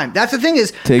time. That's the thing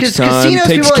is Takes 'cause time, casinos,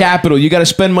 takes people are like- capital. You got to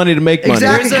spend money to make money.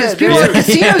 Exactly, There's because a- people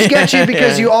casinos get you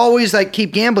because Yeah. you always like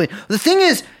keep gambling. The thing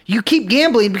is, you keep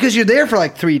gambling because you're there for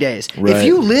like 3 days. Right. If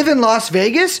you live in Las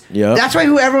Vegas, Yep. that's why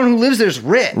everyone who lives there is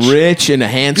rich. Rich and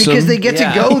handsome. Because they get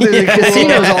Yeah. to go to the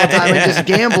casinos all the time and just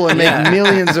gamble and make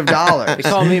millions of dollars. They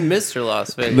call me Mr.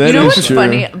 Las Vegas. That You know is what's true.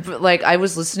 funny? Like I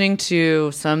was listening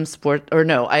to some sport, or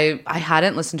no, I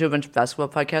hadn't listened to a bunch of basketball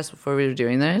podcasts before we were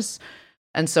doing this,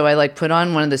 and so I like put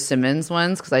on one of the Simmons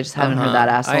ones because I just haven't heard that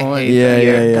asshole I in hate that. a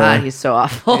year. Yeah, yeah, God, yeah. he's so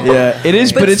awful. Yeah, it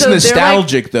is, but it's so they're, like-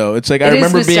 nostalgic though. It's like I It is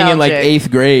remember being in like nostalgic.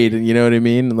 8th grade. You know what I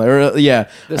mean? Like, I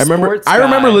remember. sports I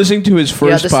remember guy. listening to his Yeah,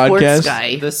 first the sports podcast.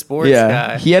 guy. The sports Yeah,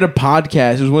 guy. he had a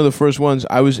podcast. It was one of the first ones.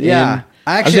 I was Yeah. in.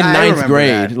 I was in actually- I ninth remember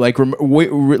grade. that. Like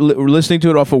listening to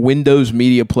it off a Windows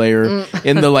Media Player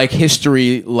in the like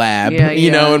history lab. Yeah,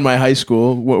 you know, yeah. in my high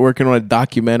school, working on a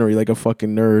documentary like a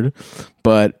fucking nerd.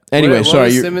 But anyway, what sorry.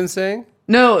 was you're- Simmons saying?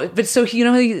 No, but so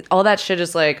all that shit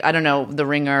is like, I don't know, The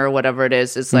Ringer or whatever it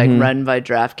is. It's like run by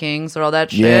DraftKings or all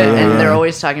that shit, Yeah, and yeah. they're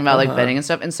always talking about like betting and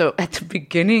stuff. And so at the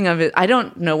beginning of it, I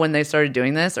don't know when they started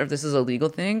doing this or if this is a legal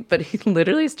thing, but he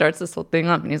literally starts this whole thing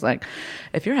up, and he's like,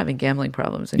 "If you're having gambling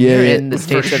problems and Yeah, you're yeah. in the For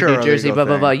states sure of a New Jersey, legal blah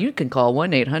blah thing. blah, you can call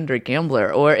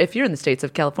 1-800-GAMBLER, or if you're in the states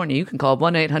of California, you can call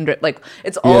 1-800." Like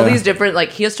it's all Yeah. these different.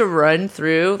 Like he has to run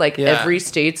through like Yeah. every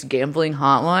state's gambling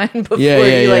hotline before Yeah,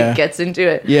 he yeah. like gets into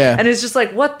it. Yeah. and it's just like,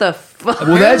 what the fuck?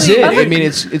 well, that's it. I'm I like, mean,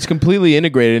 it's completely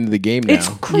integrated into the game now. it's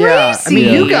crazy. Yeah, I mean,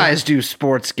 Yeah. you guys do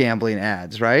sports gambling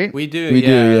ads, right? We do. We do,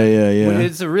 yeah. Well,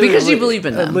 It's a really Because you believe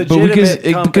in them. But legitimate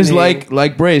because company.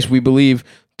 like Brace, we believe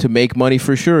to make money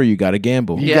for sure you got to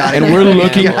gamble. Yeah. and we're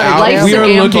looking Yeah. out. Life's We a are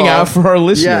looking gamble. out for our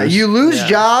listeners. Yeah, you lose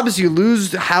jobs, you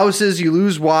lose houses, you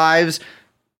lose wives,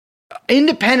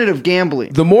 independent of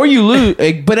gambling. The more you lose,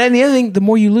 but then the other thing, the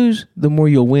more you lose, the more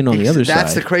you'll win on the other side.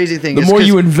 That's the crazy thing. The is more 'cause-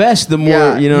 you invest, the more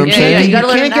Yeah. you know what I'm Yeah, saying. yeah, you gotta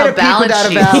You learn can't how get a peak balance without a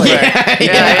sheet. valley.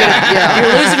 Yeah.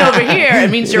 You're losing over here. It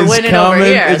means you're It's winning coming- over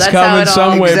here. it's That's how coming it all.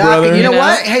 some way, Exactly. brother. You know You know?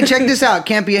 what? Hey, check this out.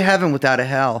 Can't be a heaven without a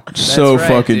hell. So right,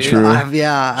 fucking dude. true. I've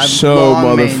So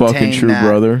long motherfucking maintained true, that.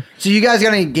 brother. So you guys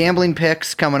got any gambling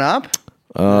picks coming up?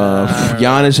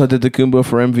 Giannis Antetokounmpo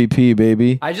for MVP,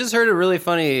 baby. I just heard a really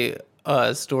funny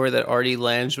story that Artie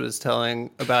Lange was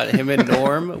telling about him and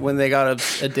Norm when they got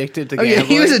addicted to Oh gambling. yeah,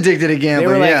 he was addicted to They gambling.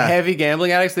 were like yeah. heavy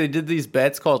gambling addicts. They did these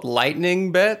bets called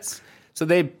lightning bets. So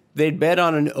they'd bet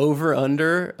on an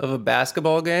over-under of a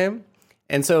basketball game.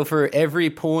 And so for every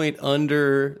point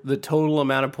under the total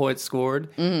amount of points scored,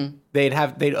 they'd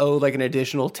owe like an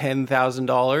additional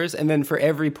 $10,000. And then for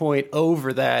every point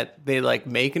over that, they like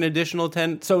make an additional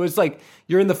 10. So it's like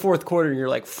you're in the fourth quarter and you're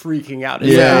like freaking out.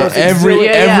 It's Yeah, the most every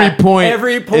exhilarating- point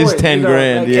every point is 10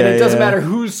 grand. like, Yeah, and it doesn't yeah. matter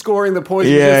who's scoring the points.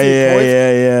 you Yeah, just need yeah,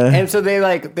 points. yeah. And so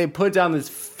they put down this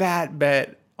fat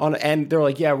bet on, and they're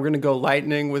like, yeah, we're gonna go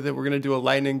lightning with it. We're gonna do a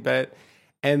lightning bet.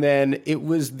 And then it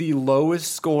was the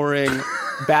lowest scoring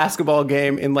basketball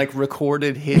game in like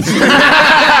recorded history.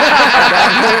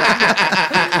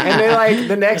 And they like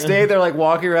the next day they're like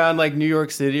walking around like New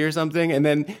York City or something, and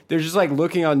then they're just like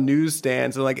looking on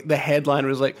newsstands, and like the headline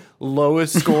was like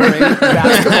lowest scoring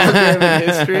basketball game in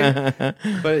history.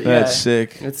 But yeah, That's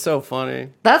sick. It's so funny.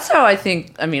 That's how I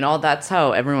think. I mean, that's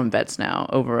how everyone bets now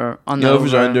over on the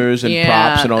Overs, unders, and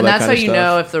props and all and that that's kind how of you stuff.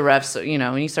 know if the refs,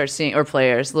 when you start seeing or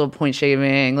players, a little point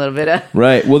shaving, a little bit of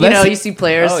Right. Well, that's you see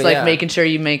players Oh, like yeah. making sure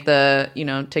you make the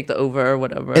take the over or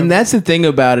whatever. And that's the thing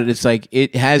about it. It's like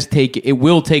it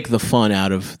will take the fun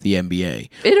out of the NBA.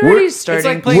 it already starting.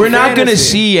 like playing We're not going to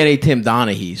fantasy. see any Tim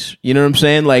Donahue's. You know what I'm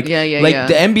saying? Like, Yeah, like yeah.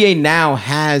 the NBA now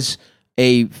has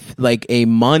a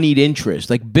moneyed interest,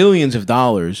 like billions of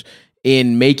dollars,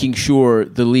 in making sure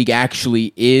the league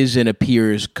actually is and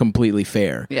appears completely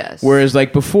fair. Yes. Whereas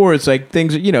like before, it's like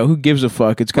things who gives a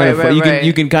fuck. It's kind of Right, fun. right, right.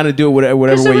 You can kind of do it whatever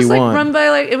Because way it was you like want. run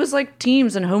by it was like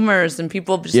teams and homers and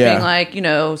people just Yeah. being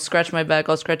like, scratch my back,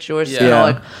 I'll scratch yours. Yeah.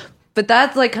 Like, but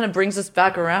that like kind of brings us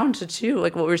back around to too,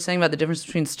 like what we were saying about the difference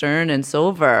between Stern and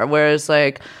Silver. Whereas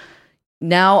like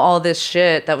now all this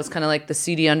shit that was kind of like the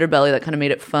seedy underbelly that kind of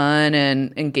made it fun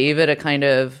and gave it a kind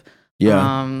of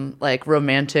like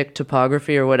romantic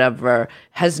topography or whatever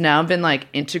has now been like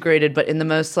integrated, but in the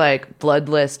most like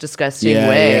bloodless, disgusting Yeah,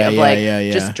 way yeah, of yeah, like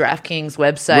yeah. just DraftKings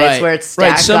websites Right. where it's Right,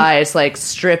 stat some- guys like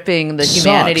stripping the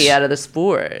humanity Sucks. out of the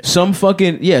sport. Some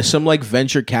like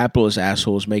venture capitalist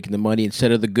assholes making the money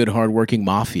instead of the good hardworking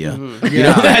mafia. You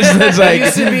know, that's like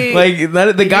used to be-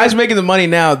 the guys making the money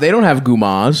now. They don't have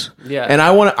gumas. Yeah. And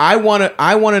I want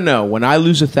to know when I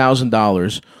lose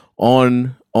 $1,000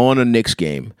 on a Knicks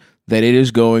game that it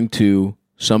is going to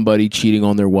somebody cheating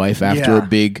on their wife after Yeah. a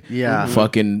big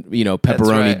fucking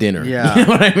pepperoni right. dinner. Yeah. You know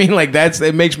what I mean? Like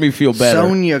it makes me feel better.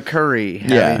 Sonia Curry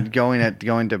Yeah. going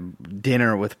to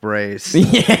dinner with Brace,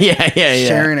 yeah.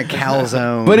 sharing a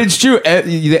calzone. But it's true.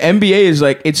 The NBA is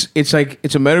like it's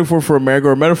a metaphor for America,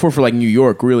 or a metaphor for like New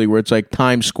York, really, where it's like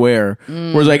Times Square.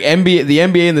 Whereas like the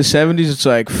NBA in the 70s, it's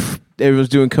like everyone's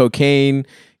doing cocaine,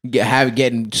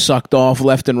 getting sucked off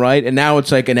left and right, and now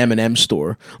it's like an M&M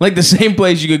store, like the same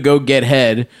place you could go get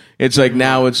head. It's like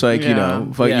now it's like Yeah.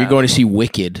 Yeah. you're going to see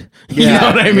Wicked. You Yeah. know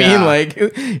what I mean? Yeah. Like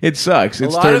it sucks. A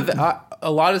It's lot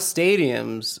of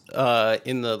stadiums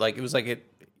in the it was like it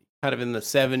kind of in the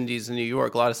 70s in New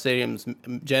York. A lot of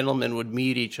stadiums, gentlemen would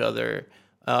meet each other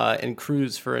and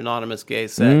cruise for anonymous gay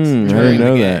sex I during didn't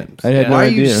know the that. games. I had no why are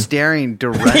you idea. staring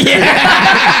directly?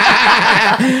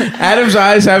 Adam's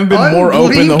eyes haven't been more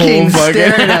open the whole Unblinking fucking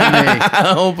staring at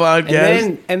the whole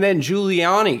podcast. And then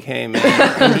Giuliani came in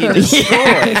and he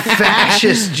destroyed.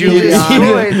 Fascist He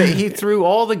Giuliani. he threw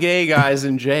all the gay guys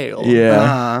in jail. Yeah.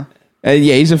 Uh-huh. And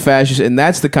yeah, he's a fascist, and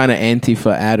that's the kind of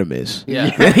Antifa Adam is. Yeah.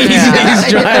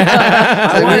 He's trying.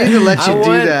 I need to let you I do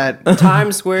want that.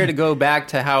 Times Square to go back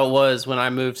to how it was when I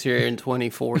moved here in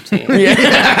 2014.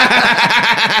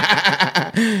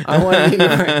 I want New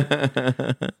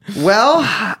York. Well,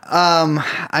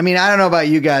 I mean, I don't know about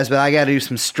you guys, but I got to do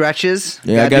some stretches.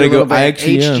 Yeah, I Gotta gotta do a little go. I bit of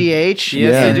actually am. HGH. He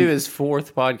has Yeah. to do his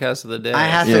fourth podcast of the day. I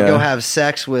have to Yeah. go have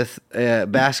sex with a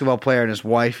basketball player and his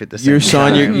wife at the same Your time.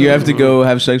 Sonya, you have to go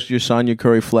have sex with your Sonya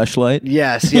Curry fleshlight.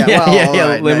 Yes, yeah, Yeah, well, yeah, all yeah,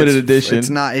 right, limited it's- edition. It's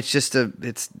not. It's just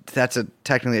that's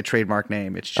technically a trademark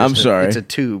name. It's just I'm sorry. It's a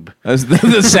tube. That's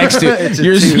the sex tube. It's a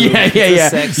Your- tube. Yeah.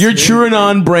 sex Your tube.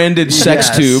 Churanon branded sex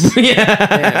Yes. tube. Yeah.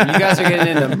 Damn, you guys are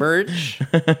getting into merch.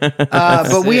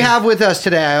 But we have with us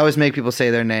today. I always make people say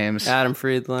their names. Adam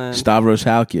Friedland, Stavros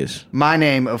Halkias. My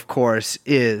name, of course,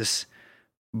 is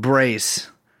Brace,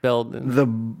 Belden. the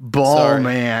ball Sorry.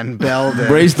 man, Belden.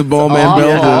 Brace the ball man awful.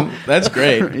 Belden. That's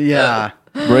great. Yeah.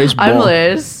 Brace I'm ball.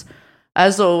 Liz.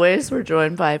 As always, we're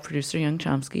joined by producer Young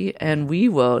Chomsky, and we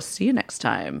will see you next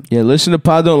time. Yeah, listen to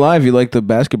Pod Don't Lie if you like the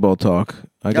basketball talk.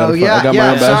 I got Oh I yeah, got yeah. my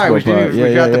own Sorry, basketball pod. we Yeah,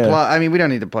 forgot yeah, the yeah. plug. I mean, we don't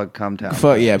need to plug Cumtown.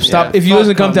 Fuck yeah! Stop. Yeah, If you fuck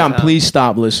listen to Come Down, Come Down. please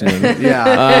stop listening.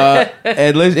 Yeah.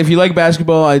 And if you like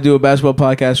basketball, I do a basketball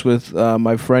podcast with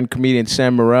my friend comedian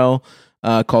Sam Morrell.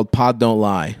 called Pod Don't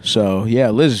Lie. So yeah,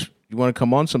 Liz, you want to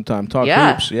come on sometime? Talk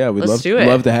Yeah, hoops. Yeah, we'd let's do it.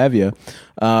 love to have you.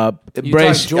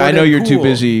 Brace, talk I know Jordan you're too Poole.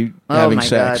 busy having my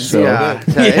sex. God.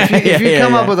 So Yeah. If you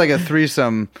come up with like a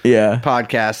threesome yeah.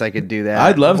 podcast, I could do that.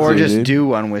 I'd love or to, just dude. do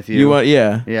one with you. You want,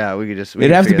 yeah. Yeah, we could just.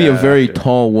 It'd have to be a very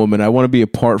tall woman. I want to be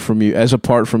apart from you as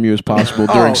possible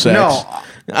during sex. No.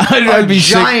 I'd have to be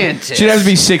giantess. She'd have to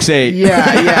be 6'8". Yeah,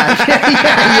 at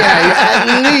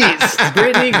least.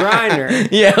 Brittany Griner.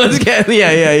 Yeah, let's get.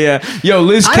 Yeah. Yo,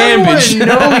 Liz I don't want Cambridge. to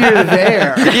know you're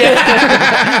there. We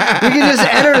can just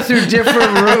enter through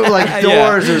different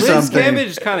doors or Liz something. Cambridge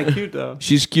is kind of cute though.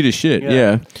 She's cute as shit.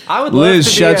 Yeah. I would Liz,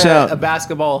 love to shouts be out. a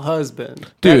basketball husband.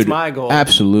 Dude, That's my goal.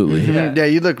 Absolutely. Yeah,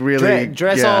 you look really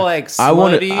Dress yeah. all like I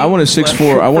want slutty. a 6'4".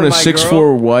 I want a for my 6'4"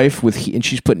 girl. wife and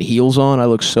she's putting heels on. I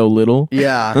look so little.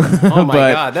 Yeah, Oh my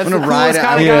but- god, that's I'm the gonna ride coolest out-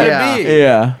 kind of yeah. guy to be.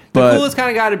 Yeah, The but coolest kind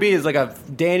of guy to be is like a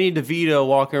Danny DeVito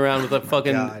walking around with a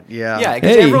fucking God, yeah. yeah.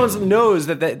 Because Hey. everyone knows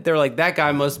that they're like that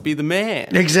guy must be the man.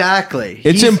 exactly.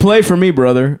 it's He's- in play for me,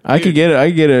 brother. I could get it. I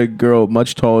could get a girl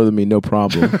much taller than me, no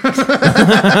problem.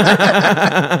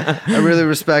 I really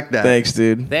respect that. Thanks,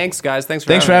 dude. Thanks guys. Thanks for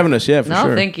Thanks for having us. Yeah, for No,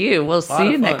 sure. thank you. We'll see of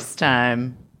you fun. next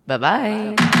time. Bye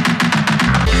bye.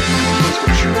 That's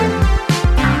what you want.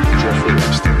 Jeffrey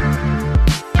Epstein.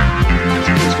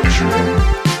 That's what you want.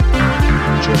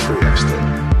 Jeffrey Epstein.